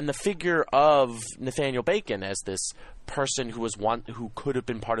 And the figure of Nathaniel Bacon as this person who could have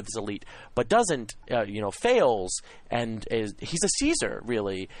been part of this elite but doesn't, fails, and he's a Caesar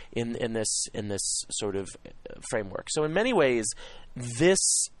really in this sort of framework. So in many ways,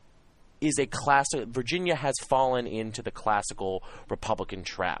 this is a classic. Virginia has fallen into the classical Republican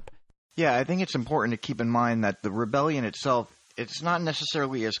trap. Yeah, I think it's important to keep in mind that the rebellion itself, it's not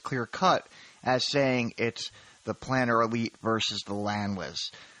necessarily as clear-cut as saying it's the planter elite versus the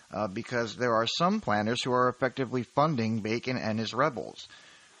landless, because there are some planters who are effectively funding Bacon and his rebels,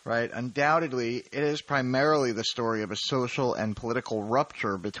 right? Undoubtedly, it is primarily the story of a social and political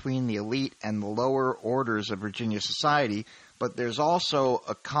rupture between the elite and the lower orders of Virginia society, but there's also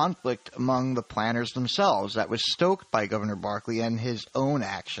a conflict among the planters themselves that was stoked by Governor Berkeley and his own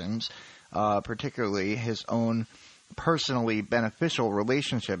actions, particularly his own personally beneficial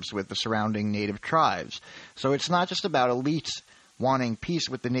relationships with the surrounding native tribes. So it's not just about elites wanting peace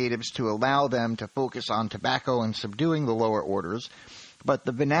with the natives to allow them to focus on tobacco and subduing the lower orders, but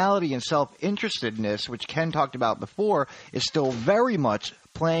the venality and self-interestedness, which Ken talked about before, is still very much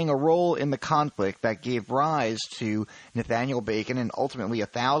playing a role in the conflict that gave rise to Nathaniel Bacon and ultimately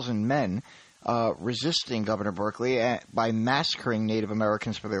 1,000 men resisting Governor Berkeley by massacring Native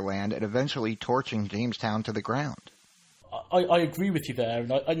Americans for their land and eventually torching Jamestown to the ground. I agree with you there,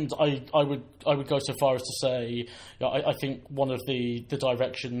 and I would go so far as to say, I think one of the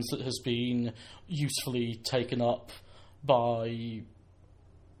directions that has been usefully taken up by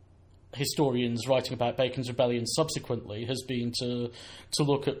historians writing about Bacon's Rebellion subsequently has been to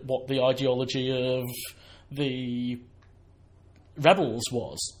look at what the ideology of the rebels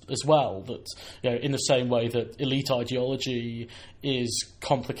was as well. That, in the same way that elite ideology is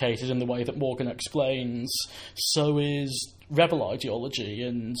complicated in the way that Morgan explains, so is rebel ideology.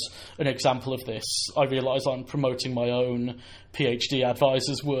 And an example of this, I realise I'm promoting my own PhD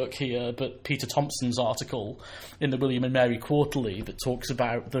advisor's work here, but Peter Thompson's article in the William and Mary Quarterly that talks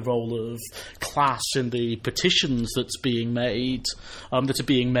about the role of class in the petitions that are being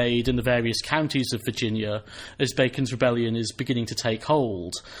made in the various counties of Virginia as Bacon's Rebellion is beginning to take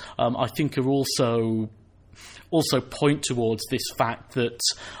hold, I think are also point towards this fact that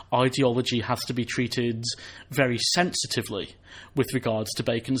ideology has to be treated very sensitively with regards to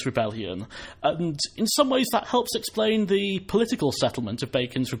Bacon's Rebellion. And in some ways that helps explain the political settlement of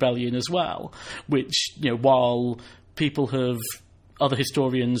Bacon's Rebellion as well, which, while other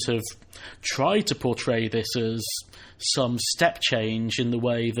historians have tried to portray this as some step change in the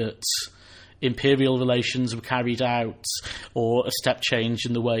way that imperial relations were carried out, or a step change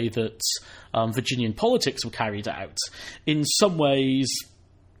in the way that Virginian politics were carried out. In some ways,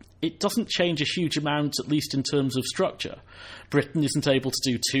 it doesn't change a huge amount, at least in terms of structure. Britain isn't able to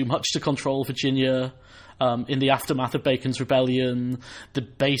do too much to control Virginia. In the aftermath of Bacon's Rebellion, the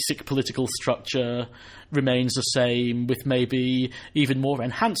basic political structure remains the same, with maybe even more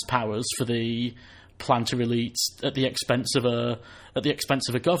enhanced powers for the planter elite at the expense of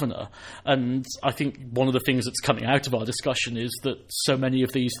a governor. And I think one of the things that's coming out of our discussion is that so many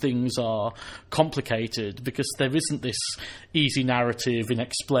of these things are complicated because there isn't this easy narrative in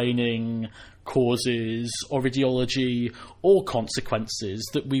explaining causes or ideology or consequences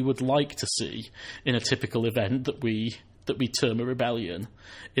that we would like to see in a typical event that we term a rebellion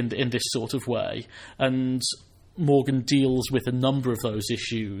in this sort of way. And Morgan deals with a number of those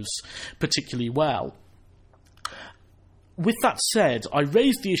issues particularly well. With that said, I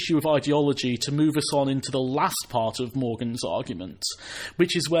raised the issue of ideology to move us on into the last part of Morgan's argument,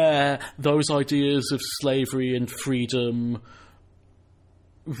 which is where those ideas of slavery and freedom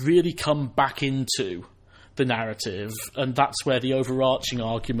really come back into the narrative, and that's where the overarching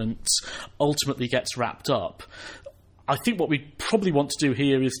argument ultimately gets wrapped up. I think what we probably want to do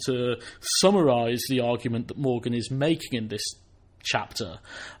here is to summarise the argument that Morgan is making in this chapter,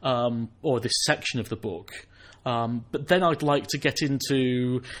 or this section of the book. But then I'd like to get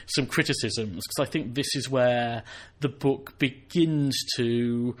into some criticisms, because I think this is where the book begins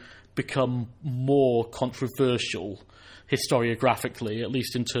to become more controversial historiographically, at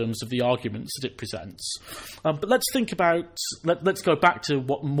least in terms of the arguments that it presents. But let's go back to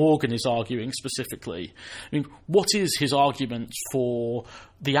what Morgan is arguing specifically. I mean, what is his argument for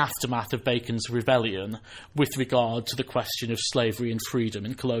the aftermath of Bacon's rebellion with regard to the question of slavery and freedom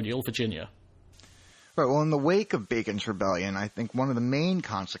in colonial Virginia? Right, well, in the wake of Bacon's rebellion, I think one of the main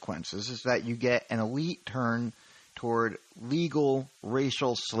consequences is that you get an elite turn toward legal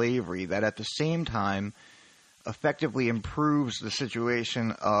racial slavery that at the same time effectively improves the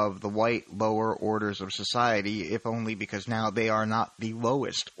situation of the white lower orders of society, if only because now they are not the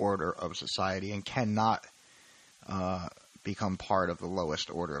lowest order of society and cannot become part of the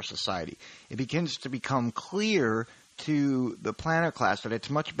lowest order of society. It begins to become clear to the planter class that it's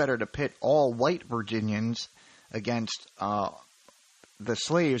much better to pit all white Virginians against the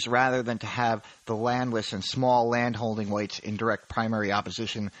slaves rather than to have the landless and small landholding whites in direct primary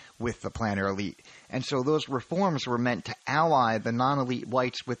opposition with the planter elite. And so those reforms were meant to ally the non-elite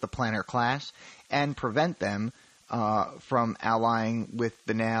whites with the planter class and prevent them from allying with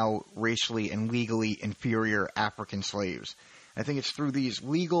the now racially and legally inferior African slaves. I think it's through these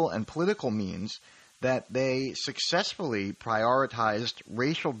legal and political means that they successfully prioritized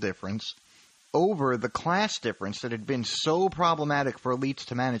racial difference over the class difference that had been so problematic for elites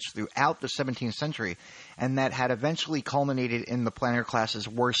to manage throughout the 17th century, and that had eventually culminated in the planter class's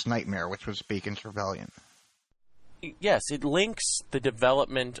worst nightmare, which was Bacon's Rebellion. Yes, it links the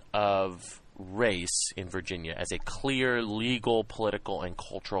development of race in Virginia as a clear legal, political, and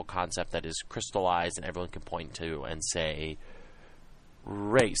cultural concept that is crystallized and everyone can point to and say,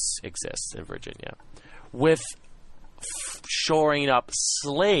 race exists in Virginia, with shoring up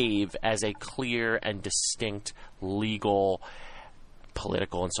slave as a clear and distinct legal,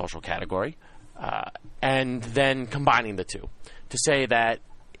 political, and social category, and then combining the two to say that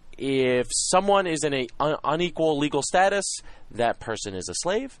if someone is in an unequal legal status, that person is a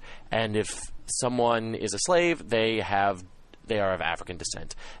slave, and if someone is a slave, they are of African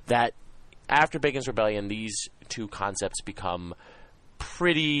descent. That after Bacon's Rebellion, these two concepts become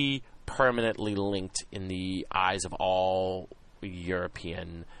pretty permanently linked in the eyes of all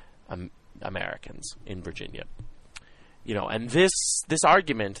European Americans in Virginia. And this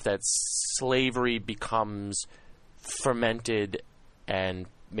argument that slavery becomes fermented and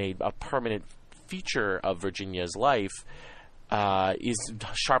made a permanent feature of Virginia's life is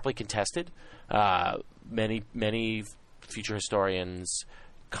sharply contested. Many future historians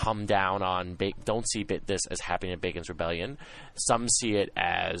come down on don't see this as happening in Bacon's Rebellion. Some see it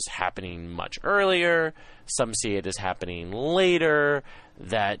as happening much earlier. Some see it as happening later.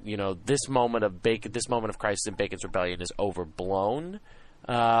 That this moment of crisis in Bacon's Rebellion is overblown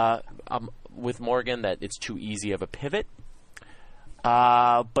with Morgan. That it's too easy of a pivot.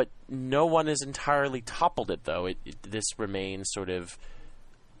 But no one has entirely toppled it, though. This remains sort of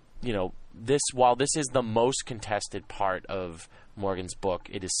while this is the most contested part of Morgan's book,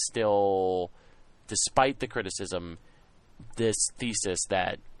 it is still, despite the criticism, this thesis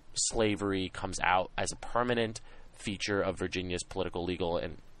that slavery comes out as a permanent feature of Virginia's political, legal,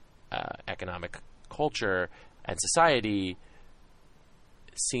 and economic culture and society,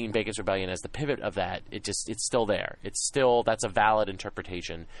 seeing Bacon's Rebellion as the pivot of that, it's still there. That's a valid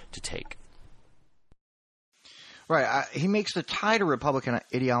interpretation to take. Right. He makes the tie to Republican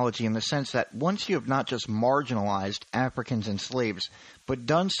ideology in the sense that once you have not just marginalized Africans and slaves, but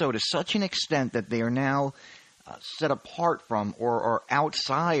done so to such an extent that they are now set apart from or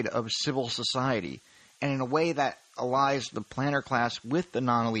outside of civil society, and in a way that allies the planter class with the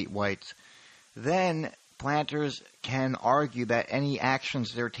non-elite whites, then planters can argue that any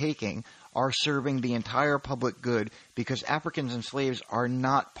actions they're taking are serving the entire public good because Africans and slaves are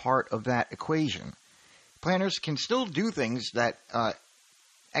not part of that equation. Planters can still do things that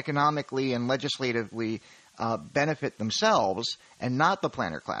economically and legislatively benefit themselves and not the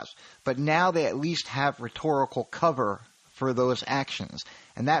planter class, but now they at least have rhetorical cover for those actions.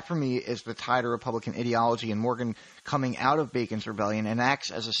 And that, for me, is the tie to Republican ideology, and Morgan coming out of Bacon's Rebellion and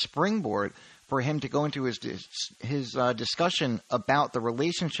acts as a springboard for him to go into his discussion about the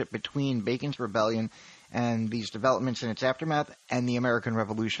relationship between Bacon's Rebellion and these developments in its aftermath and the American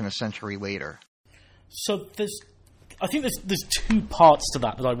Revolution a century later. So I think there's two parts to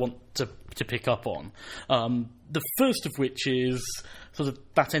that I want to pick up on. The first of which is sort of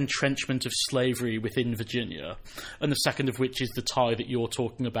that entrenchment of slavery within Virginia, and the second of which is the tie that you're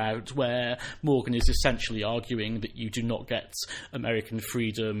talking about, where Morgan is essentially arguing that you do not get American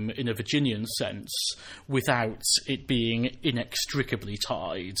freedom in a Virginian sense without it being inextricably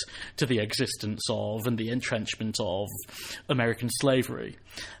tied to the existence of and the entrenchment of American slavery.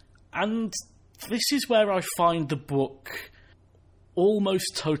 And this is where I find the book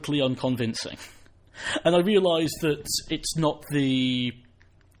almost totally unconvincing. And I realise that it's not the...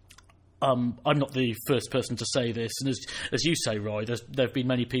 I'm not the first person to say this, and as you say, Roy, there have been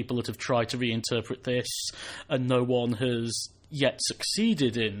many people that have tried to reinterpret this, and no one has yet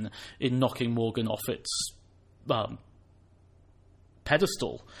succeeded in knocking Morgan off its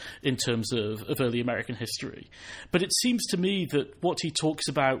pedestal in terms of early American history. But it seems to me that what he talks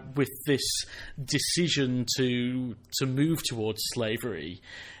about with this decision to move towards slavery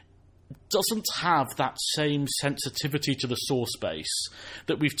doesn't have that same sensitivity to the source base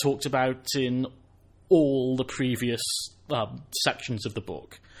that we've talked about in all the previous sections of the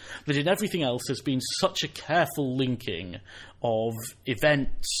book. That in everything else there's been such a careful linking of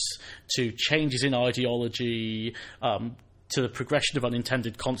events to changes in ideology, to the progression of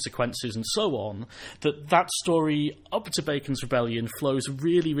unintended consequences and so on, that story up to Bacon's Rebellion flows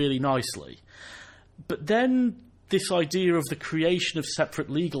really, really nicely. But then this idea of the creation of separate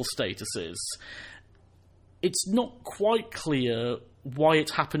legal statuses, it's not quite clear why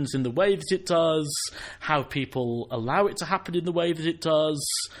it happens in the way that it does, how people allow it to happen in the way that it does.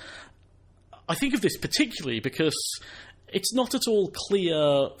 I think of this particularly because it's not at all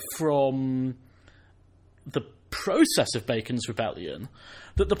clear from the process of Bacon's Rebellion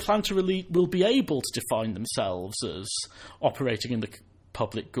that the planter elite will be able to define themselves as operating in the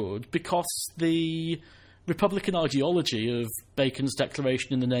public good, because the Republican ideology of Bacon's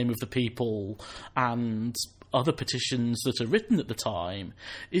Declaration in the Name of the People and other petitions that are written at the time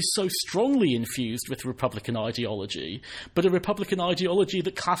is so strongly infused with Republican ideology, but a Republican ideology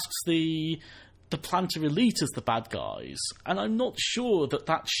that casts the planter elite as the bad guys. And I'm not sure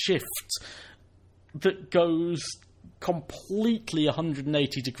that shift that goes completely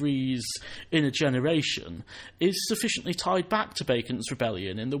 180 degrees in a generation is sufficiently tied back to Bacon's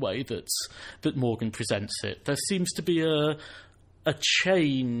Rebellion in the way that Morgan presents it. There seems to be a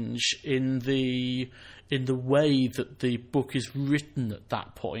change in the way that the book is written at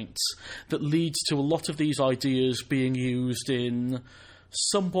that point that leads to a lot of these ideas being used in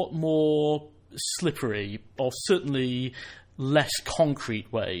somewhat more slippery, or certainly less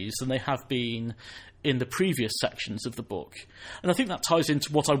concrete ways than they have been in the previous sections of the book. And I think that ties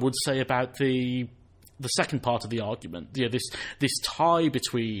into what I would say about the second part of the argument, this tie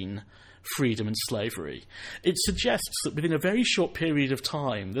between freedom and slavery. It suggests that within a very short period of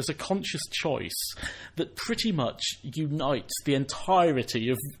time, there's a conscious choice that pretty much unites the entirety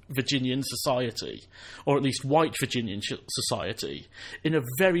of Virginian society, or at least white Virginian society, in a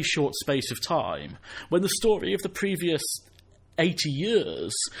very short space of time, when the story of the previous 80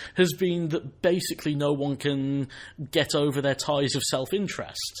 years has been that basically no one can get over their ties of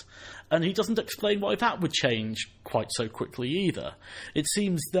self-interest. And he doesn't explain why that would change quite so quickly either. It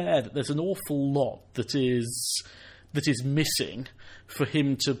seems there that there's an awful lot that is missing for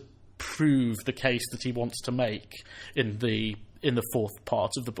him to prove the case that he wants to make in the fourth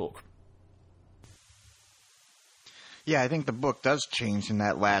part of the book. Yeah, I think the book does change in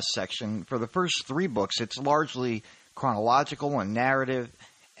that last section. For the first three books, it's largely chronological and narrative,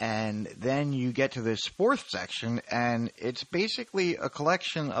 and then you get to this fourth section, and it's basically a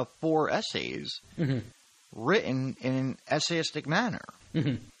collection of 4 essays written in an essayistic manner.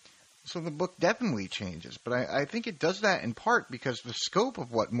 So the book definitely changes, but I think it does that in part because the scope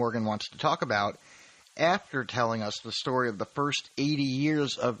of what Morgan wants to talk about after telling us the story of the first 80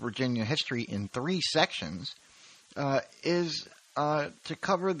 years of Virginia history in 3 sections is to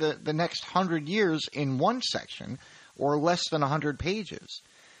cover the next 100 years in 1 section, or less than 100 pages.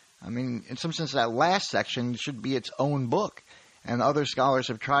 I mean, in some sense, that last section should be its own book, and other scholars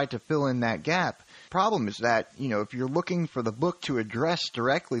have tried to fill in that gap. Problem is that, if you're looking for the book to address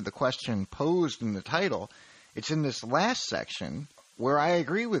directly the question posed in the title, it's in this last section where I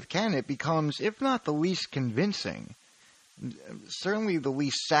agree with Ken. It becomes, if not the least convincing, certainly the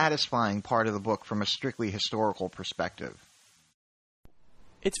least satisfying part of the book from a strictly historical perspective.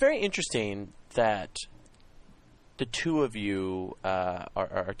 It's very interesting that the two of you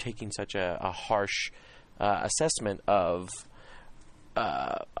are taking such a harsh assessment of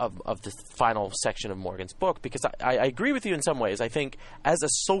the final section of Morgan's book, because I agree with you in some ways. I think as a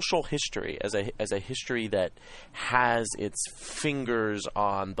social history, as a history that has its fingers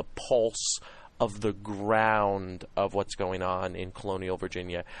on the pulse of the ground of what's going on in colonial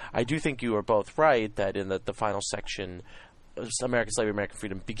Virginia, I do think you are both right that in the final section, American Slavery, American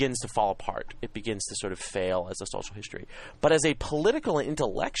Freedom begins to fall apart. It begins to sort of fail as a social history. But as a political and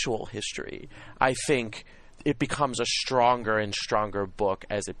intellectual history, I think it becomes a stronger and stronger book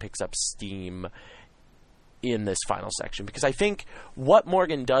as it picks up steam in this final section. Because I think what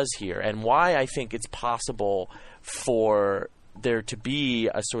Morgan does here, and why I think it's possible for there to be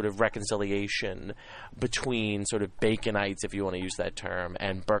a sort of reconciliation between sort of Baconites, if you want to use that term,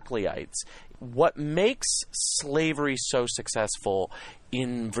 and Berkeleyites, what makes slavery so successful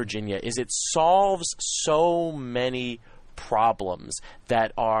in Virginia is it solves so many problems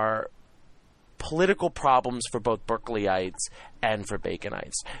that are political problems for both Berkeleyites and for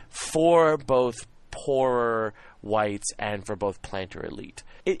Baconites, for both poorer whites and for both planter elite.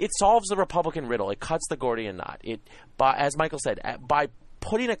 It solves the Republican riddle. It cuts the Gordian knot. As Michael said, by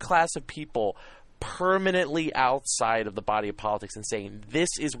putting a class of people permanently outside of the body of politics and saying this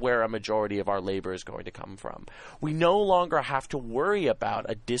is where a majority of our labor is going to come from, we no longer have to worry about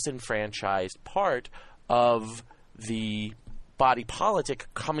a disenfranchised part of the body politic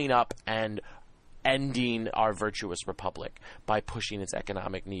coming up and ending our virtuous republic by pushing its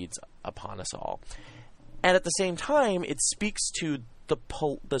economic needs upon us all. And at the same time, it speaks to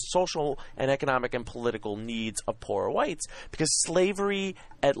the social and economic and political needs of poorer whites, because slavery,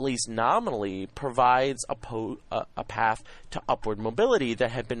 at least nominally, provides a path to upward mobility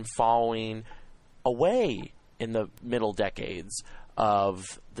that had been falling away in the middle decades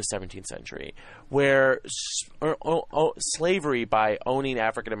of the 17th century, where slavery, by owning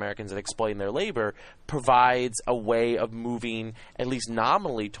African Americans and exploiting their labor, provides a way of moving, at least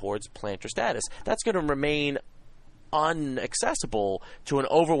nominally, towards planter status. That's going to remain unaccessible to an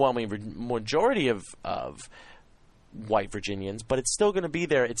overwhelming majority of white Virginians, but it's still going to be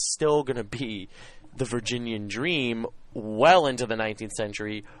there. It's still going to be the Virginian dream well into the 19th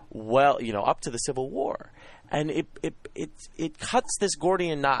century, up to the Civil War. And it cuts this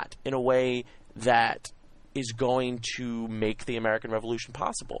Gordian knot in a way that is going to make the American Revolution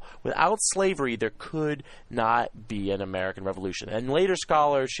possible. Without slavery, there could not be an American Revolution. And later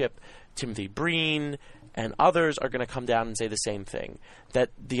scholarship, Timothy Breen and others, are going to come down and say the same thing, that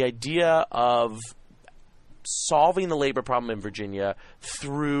the idea of solving the labor problem in Virginia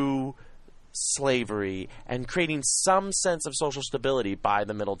through slavery and creating some sense of social stability by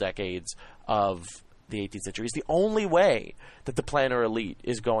the middle decades of the 18th century is the only way that the planter elite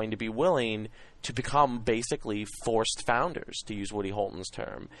is going to be willing to become basically forced founders, to use Woody Holton's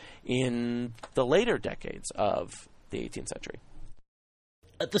term, in the later decades of the 18th century.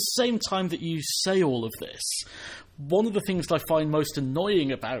 At the same time that you say all of this, one of the things that I find most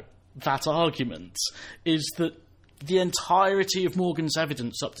annoying about that argument is that the entirety of Morgan's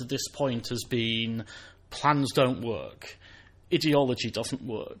evidence up to this point has been plans don't work. Ideology doesn't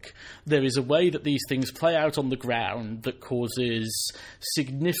work. There is a way that these things play out on the ground that causes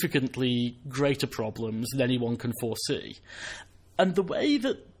significantly greater problems than anyone can foresee. And the way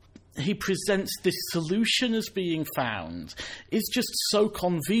that he presents this solution as being found is just so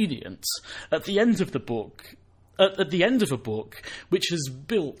convenient at the end of the book, at the end of a book which has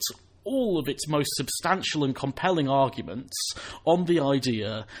built all of its most substantial and compelling arguments on the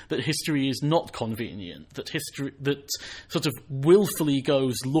idea that history is not convenient, that history that sort of willfully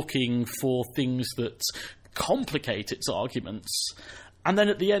goes looking for things that complicate its arguments, and then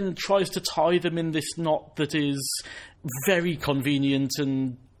at the end tries to tie them in this knot that is very convenient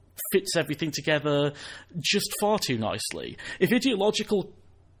and fits everything together just far too nicely. If ideological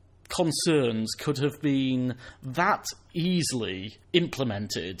concerns could have been that easily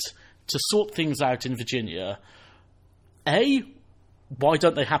implemented to sort things out in Virginia, A, why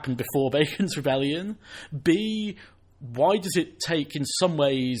don't they happen before Bacon's Rebellion? B, why does it take, in some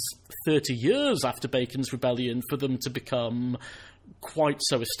ways, 30 years after Bacon's Rebellion for them to become quite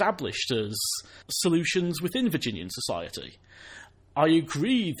so established as solutions within Virginian society? I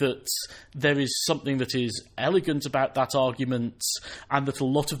agree that there is something that is elegant about that argument, and that a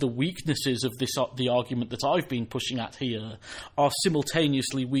lot of the weaknesses of the argument that I've been pushing at here are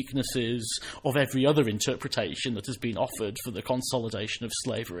simultaneously weaknesses of every other interpretation that has been offered for the consolidation of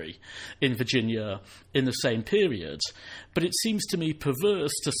slavery in Virginia in the same period. But it seems to me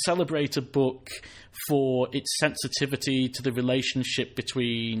perverse to celebrate a book for its sensitivity to the relationship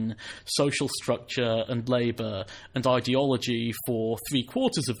between social structure and labour and ideology for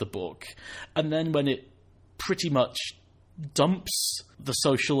 3/4 of the book, and then when it pretty much dumps the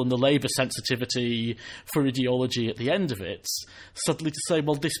social and the labour sensitivity for ideology at the end of it, suddenly to say,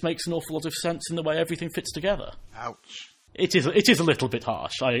 well, this makes an awful lot of sense in the way everything fits together. Ouch. It is a little bit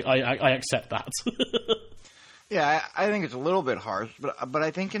harsh. I accept that. Yeah, I think it's a little bit harsh, but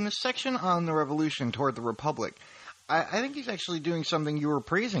I think in the section on the revolution toward the republic, I think he's actually doing something you were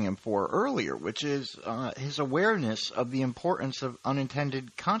praising him for earlier, which is his awareness of the importance of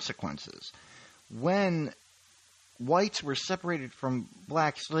unintended consequences. When whites were separated from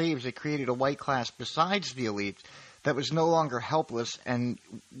black slaves, it created a white class besides the elites that was no longer helpless and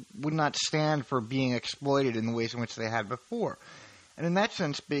would not stand for being exploited in the ways in which they had before. And in that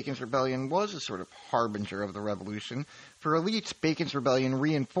sense, Bacon's Rebellion was a sort of harbinger of the revolution. For elites, Bacon's Rebellion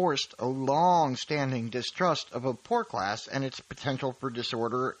reinforced a long-standing distrust of a poor class and its potential for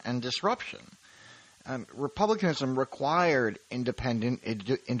disorder and disruption. Republicanism required independent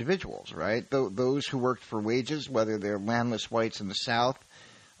individuals, right? Those who worked for wages, whether they're landless whites in the South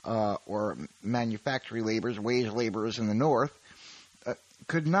or manufactory laborers, wage laborers in the North,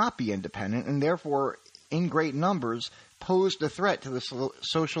 could not be independent, and therefore, in great numbers, posed a threat to the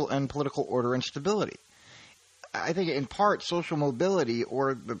social and political order and stability. I think in part social mobility,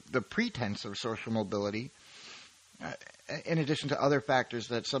 or the pretense of social mobility, in addition to other factors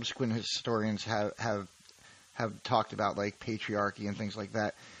that subsequent historians have talked about, like patriarchy and things like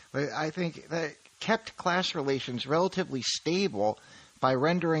that, but I think that kept class relations relatively stable by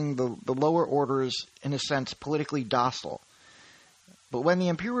rendering the lower orders, in a sense, politically docile. But when the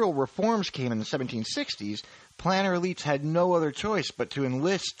imperial reforms came in the 1760s, planter elites had no other choice but to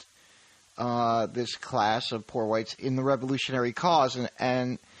enlist this class of poor whites in the revolutionary cause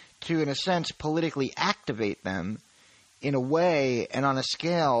and to, in a sense, politically activate them in a way and on a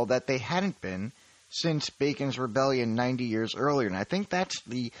scale that they hadn't been since Bacon's Rebellion 90 years earlier. And I think that's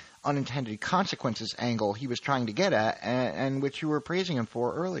the unintended consequences angle he was trying to get at, and which you were praising him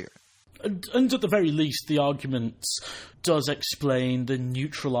for earlier. And at the very least, the argument does explain the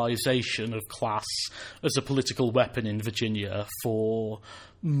neutralisation of class as a political weapon in Virginia for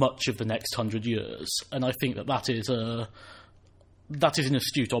much of the next 100 years. And I think that is an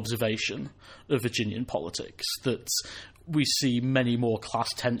astute observation of Virginian politics, that we see many more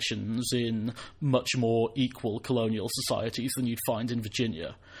class tensions in much more equal colonial societies than you'd find in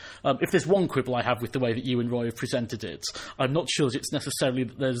Virginia. If there's one quibble I have with the way that you and Roy have presented it, I'm not sure it's necessarily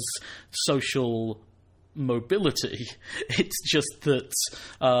that there's social mobility. It's just that,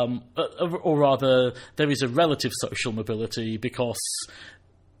 or rather, there is a relative social mobility because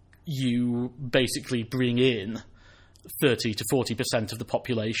you basically bring in 30 to 40% of the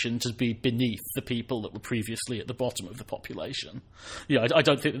population to be beneath the people that were previously at the bottom of the population. Yeah, I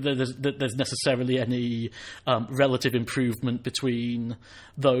don't think that there's necessarily any relative improvement between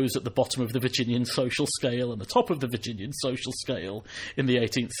those at the bottom of the Virginian social scale and the top of the Virginian social scale in the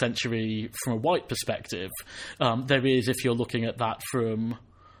 18th century from a white perspective. There is, if you're looking at that from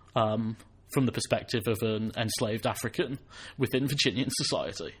the perspective of an enslaved African within Virginian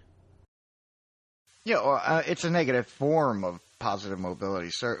society. Yeah, well, it's a negative form of positive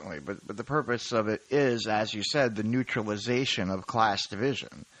mobility, certainly, but the purpose of it is, as you said, the neutralization of class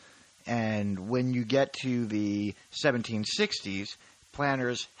division. And when you get to the 1760s,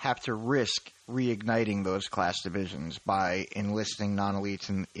 planners have to risk reigniting those class divisions by enlisting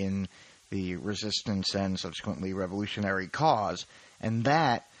non-elites in the resistance and subsequently revolutionary cause. And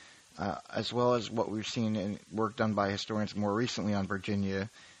that, as well as what we've seen in work done by historians more recently on Virginia,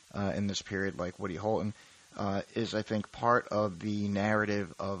 in this period, like Woody Holton, is, I think, part of the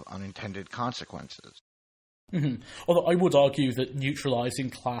narrative of unintended consequences. Mm-hmm. Although I would argue that neutralising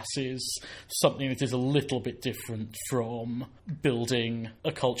class is something that is a little bit different from building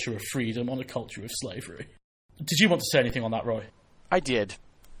a culture of freedom on a culture of slavery. Did you want to say anything on that, Roy? I did.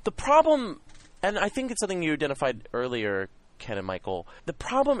 The problem, and I think it's something you identified earlier, Ken and Michael, the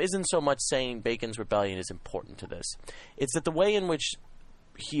problem isn't so much saying Bacon's Rebellion is important to this. It's that the way in which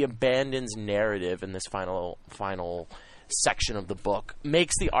he abandons narrative in this final section of the book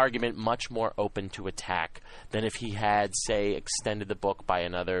makes the argument much more open to attack than if he had, say, extended the book by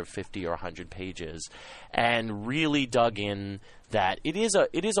another 50 or 100 pages and really dug in that it is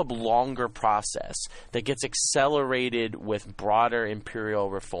a longer process that gets accelerated with broader imperial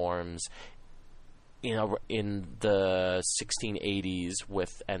reforms in the 1680s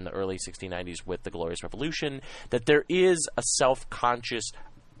and the early 1690s with the Glorious Revolution, that there is a self-conscious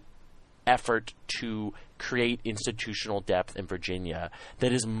effort to create institutional depth in Virginia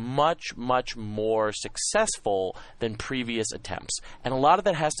that is much, much more successful than previous attempts. And a lot of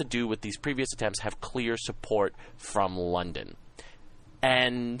that has to do with these previous attempts have clear support from London.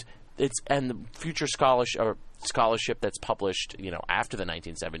 And the future scholarship that's published, after the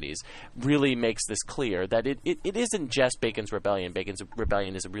 1970s really makes this clear that it isn't just Bacon's Rebellion. Bacon's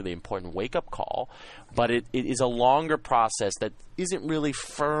Rebellion is a really important wake-up call, but it is a longer process that isn't really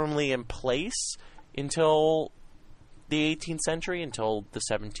firmly in place until the 18th century, until the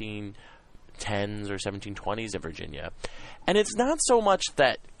 1710s or 1720s in Virginia. And it's not so much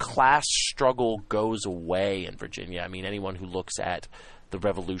that class struggle goes away in Virginia. I mean, anyone who looks at the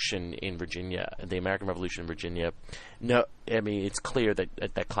revolution in Virginia, the American Revolution in Virginia, it's clear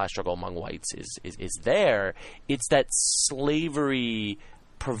that class struggle among whites is there. It's that slavery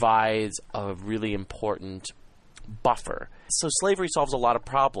provides a really important buffer. So slavery solves a lot of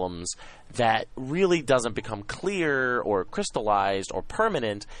problems that really doesn't become clear or crystallized or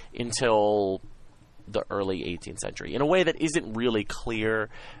permanent until the early 18th century, in a way that isn't really clear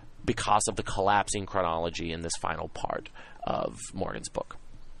because of the collapsing chronology in this final part of Morgan's book.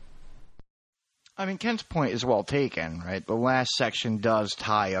 I mean, Ken's point is well taken, right? The last section does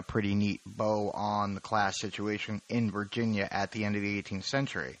tie a pretty neat bow on the class situation in Virginia at the end of the 18th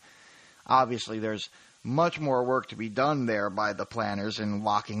century. Obviously, there's much more work to be done there by the planners in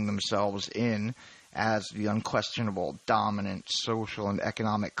locking themselves in as the unquestionable dominant social and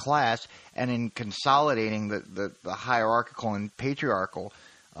economic class, and in consolidating the hierarchical and patriarchal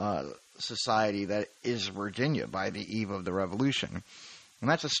society that is Virginia by the eve of the Revolution. And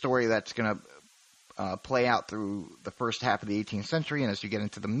that's a story that's going to play out through the first half of the 18th century, and as you get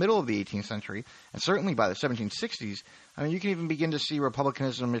into the middle of the 18th century, and certainly by the 1760s, I mean, you can even begin to see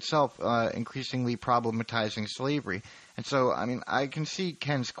republicanism itself increasingly problematizing slavery. And so, I mean, I can see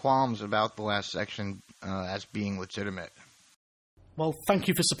Ken's qualms about the last section as being legitimate. Well, thank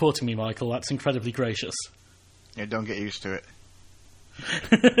you for supporting me, Michael. That's incredibly gracious. Yeah, don't get used to it.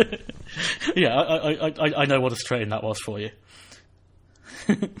 Yeah, I know what a strain that was for you.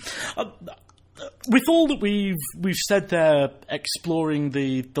 With all that we've said there, exploring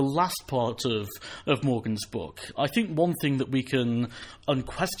the last part of Morgan's book, I think one thing that we can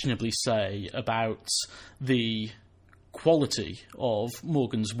unquestionably say about the quality of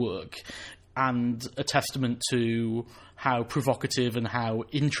Morgan's work, and a testament to how provocative and how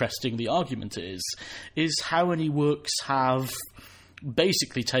interesting the argument is how many works have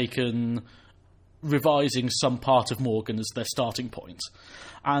basically taken revising some part of Morgan as their starting point.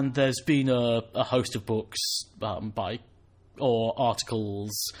 And there's been a host of books or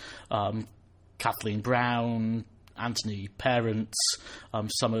articles, Kathleen Brown, Anthony Parent,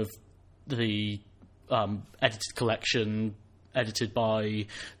 some of the edited collection edited by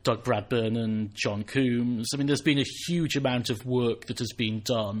Doug Bradburn and John Coombs. I mean, there's been a huge amount of work that has been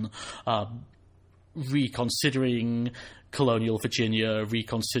done reconsidering colonial Virginia,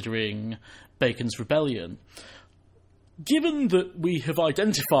 reconsidering Bacon's Rebellion. Given that we have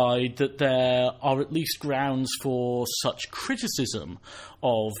identified that there are at least grounds for such criticism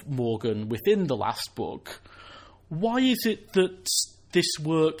of Morgan within the last book, why is it that this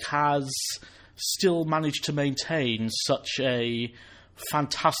work has still managed to maintain such a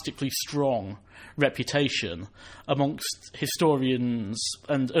fantastically strong reputation amongst historians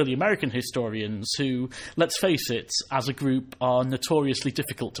and early American historians who, let's face it, as a group are notoriously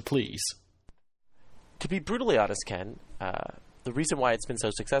difficult to please? To be brutally honest, Ken, the reason why it's been so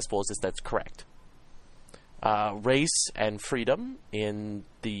successful is that's correct. Race and freedom in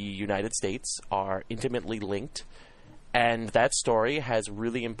the United States are intimately linked, and that story has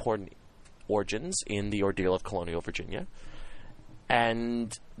really important origins in the ordeal of colonial Virginia.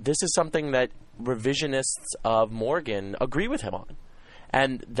 And this is something that revisionists of Morgan agree with him on.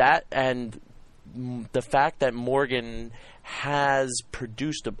 And the fact that Morgan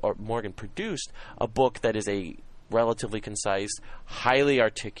produced a book that is a relatively concise, highly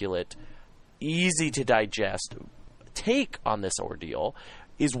articulate, easy to digest take on this ordeal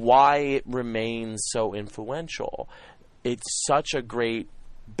is why it remains so influential. It's such a great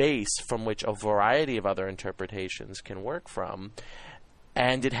base from which a variety of other interpretations can work from,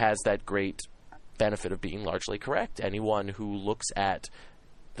 and it has that great benefit of being largely correct. Anyone who looks at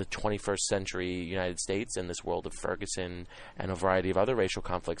the 21st century United States and this world of Ferguson and a variety of other racial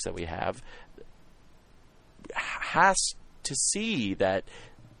conflicts that we have has to see that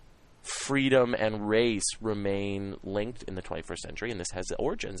freedom and race remain linked in the 21st century, and this has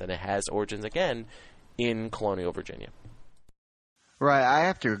origins, and it has origins again in colonial Virginia. Right, I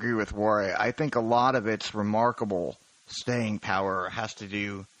have to agree with Rory. I think a lot of its remarkable staying power has to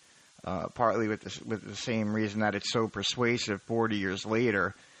do partly with the same reason that it's so persuasive 40 years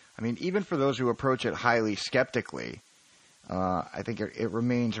later. I mean, even for those who approach it highly skeptically, I think it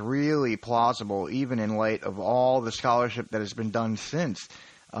remains really plausible, even in light of all the scholarship that has been done since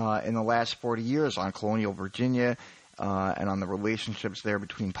in the last 40 years on colonial Virginia and on the relationships there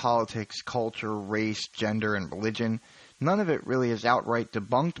between politics, culture, race, gender, and religion. None of it really has outright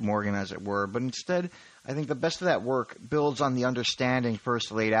debunked Morgan, as it were, but instead, I think the best of that work builds on the understanding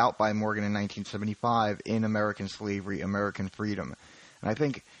first laid out by Morgan in 1975 in American Slavery, American Freedom. And I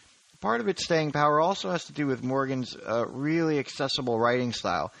think part of its staying power also has to do with Morgan's really accessible writing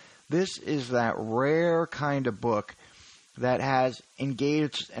style. This is that rare kind of book that has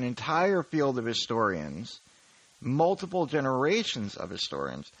engaged an entire field of historians, multiple generations of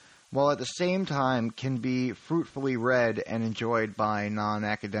historians, while at the same time can be fruitfully read and enjoyed by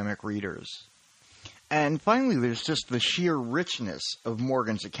non-academic readers. And finally, there's just the sheer richness of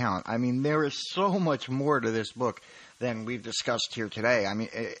Morgan's account. I mean, there is so much more to this book than we've discussed here today. I mean,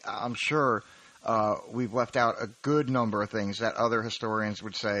 I'm sure we've left out a good number of things that other historians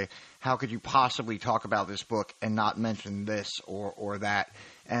would say, how could you possibly talk about this book and not mention this or that?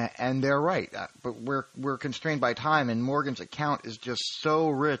 And they're right. But we're constrained by time, and Morgan's account is just so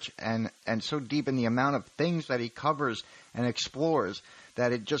rich and so deep in the amount of things that he covers and explores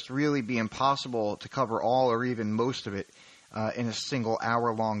that it'd just really be impossible to cover all or even most of it in a single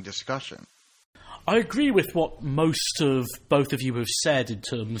hour-long discussion. I agree with what most of both of you have said in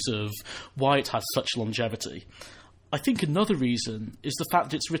terms of why it has such longevity. I think another reason is the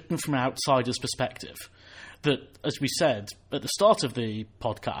fact that it's written from an outsider's perspective. That, as we said at the start of the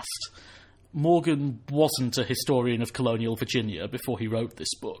podcast, Morgan wasn't a historian of colonial Virginia before he wrote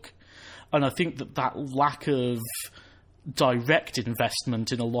this book. And I think that lack of direct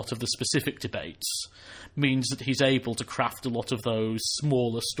investment in a lot of the specific debates means that he's able to craft a lot of those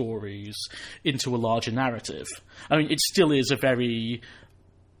smaller stories into a larger narrative. I mean, it still is a very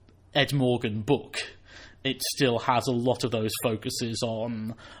Ed Morgan book. It still has a lot of those focuses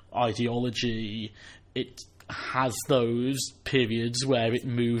on ideology. It has those periods where it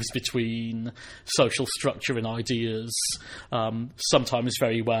moves between social structure and ideas, sometimes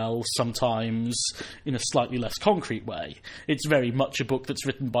very well, sometimes in a slightly less concrete way. It's very much a book that's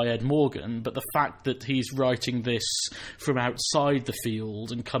written by Ed Morgan, but the fact that he's writing this from outside the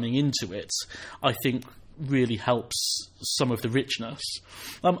field and coming into it, I think really helps some of the richness.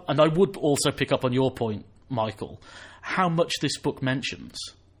 And I would also pick up on your point, Michael, how much this book mentions.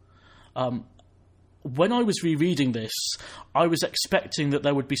 When I was rereading this, I was expecting that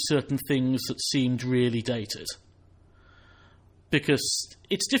there would be certain things that seemed really dated. Because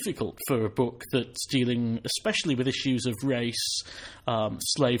it's difficult for a book that's dealing especially with issues of race,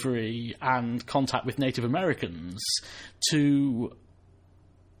 slavery, and contact with Native Americans to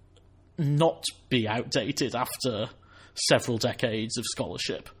not be outdated after several decades of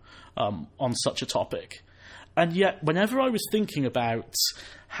scholarship on such a topic. And yet, whenever I was thinking about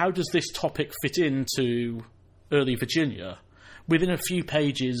how does this topic fit into early Virginia, within a few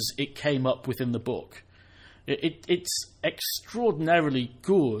pages it came up within the book. It's extraordinarily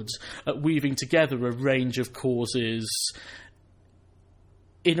good at weaving together a range of causes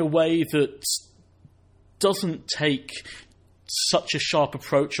in a way that doesn't take such a sharp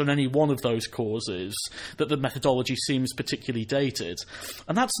approach on any one of those causes that the methodology seems particularly dated.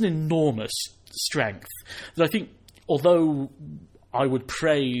 And that's an enormous strength that I think, although I would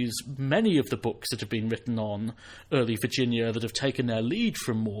praise many of the books that have been written on early Virginia that have taken their lead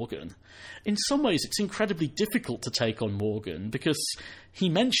from Morgan, in some ways it's incredibly difficult to take on Morgan because he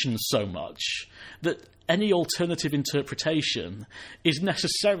mentions so much that any alternative interpretation is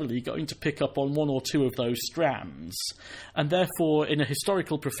necessarily going to pick up on one or two of those strands. And therefore, in a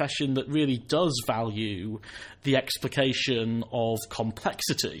historical profession that really does value the explication of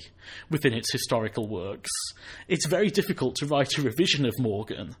complexity within its historical works, it's very difficult to write a revision of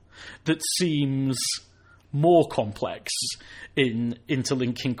Morgan that seems more complex in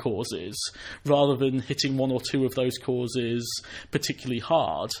interlinking causes rather than hitting one or two of those causes particularly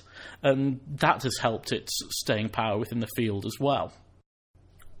hard, and that has helped its staying power within the field as well.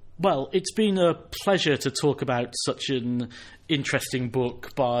 Well, it's been a pleasure to talk about such an interesting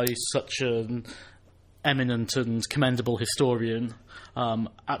book by such an eminent and commendable historian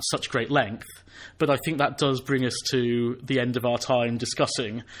at such great length, but I think that does bring us to the end of our time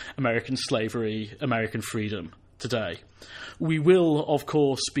discussing American slavery, American freedom today. We will, of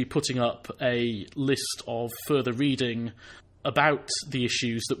course, be putting up a list of further reading about the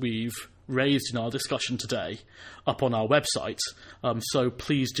issues that we've raised in our discussion today up on our website, so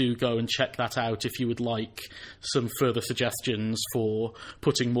please do go and check that out if you would like some further suggestions for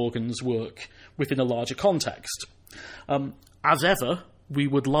putting Morgan's work within a larger context. As ever, we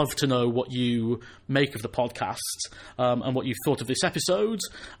would love to know what you make of the podcast and what you've thought of this episode,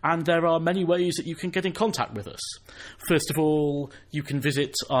 and there are many ways that you can get in contact with us. First of all, you can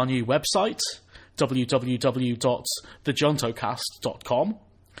visit our new website, www.thejuntocast.com.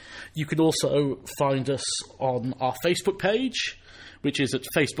 You can also find us on our Facebook page, which is at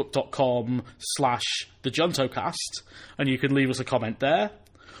facebook.com/thejuntocast, and you can leave us a comment there.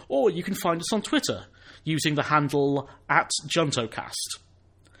 Or you can find us on Twitter using the handle @JuntoCast.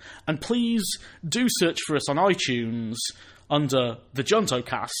 And please do search for us on iTunes under the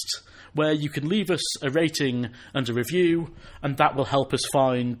JuntoCast, where you can leave us a rating and a review, and that will help us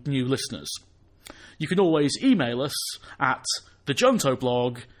find new listeners. You can always email us at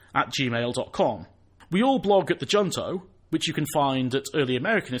thejuntoblog@gmail.com. We all blog at The Junto, which you can find at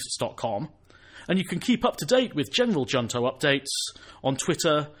earlyamericanists.com, and you can keep up to date with general Junto updates on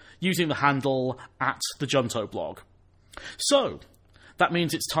Twitter using the handle @thejuntoblog. So, that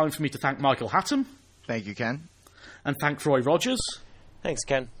means it's time for me to thank Michael Hattem. Thank you, Ken. And thank Roy Rogers. Thanks,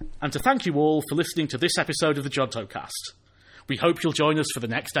 Ken. And to thank you all for listening to this episode of the JuntoCast. We hope you'll join us for the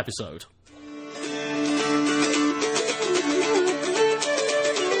next episode.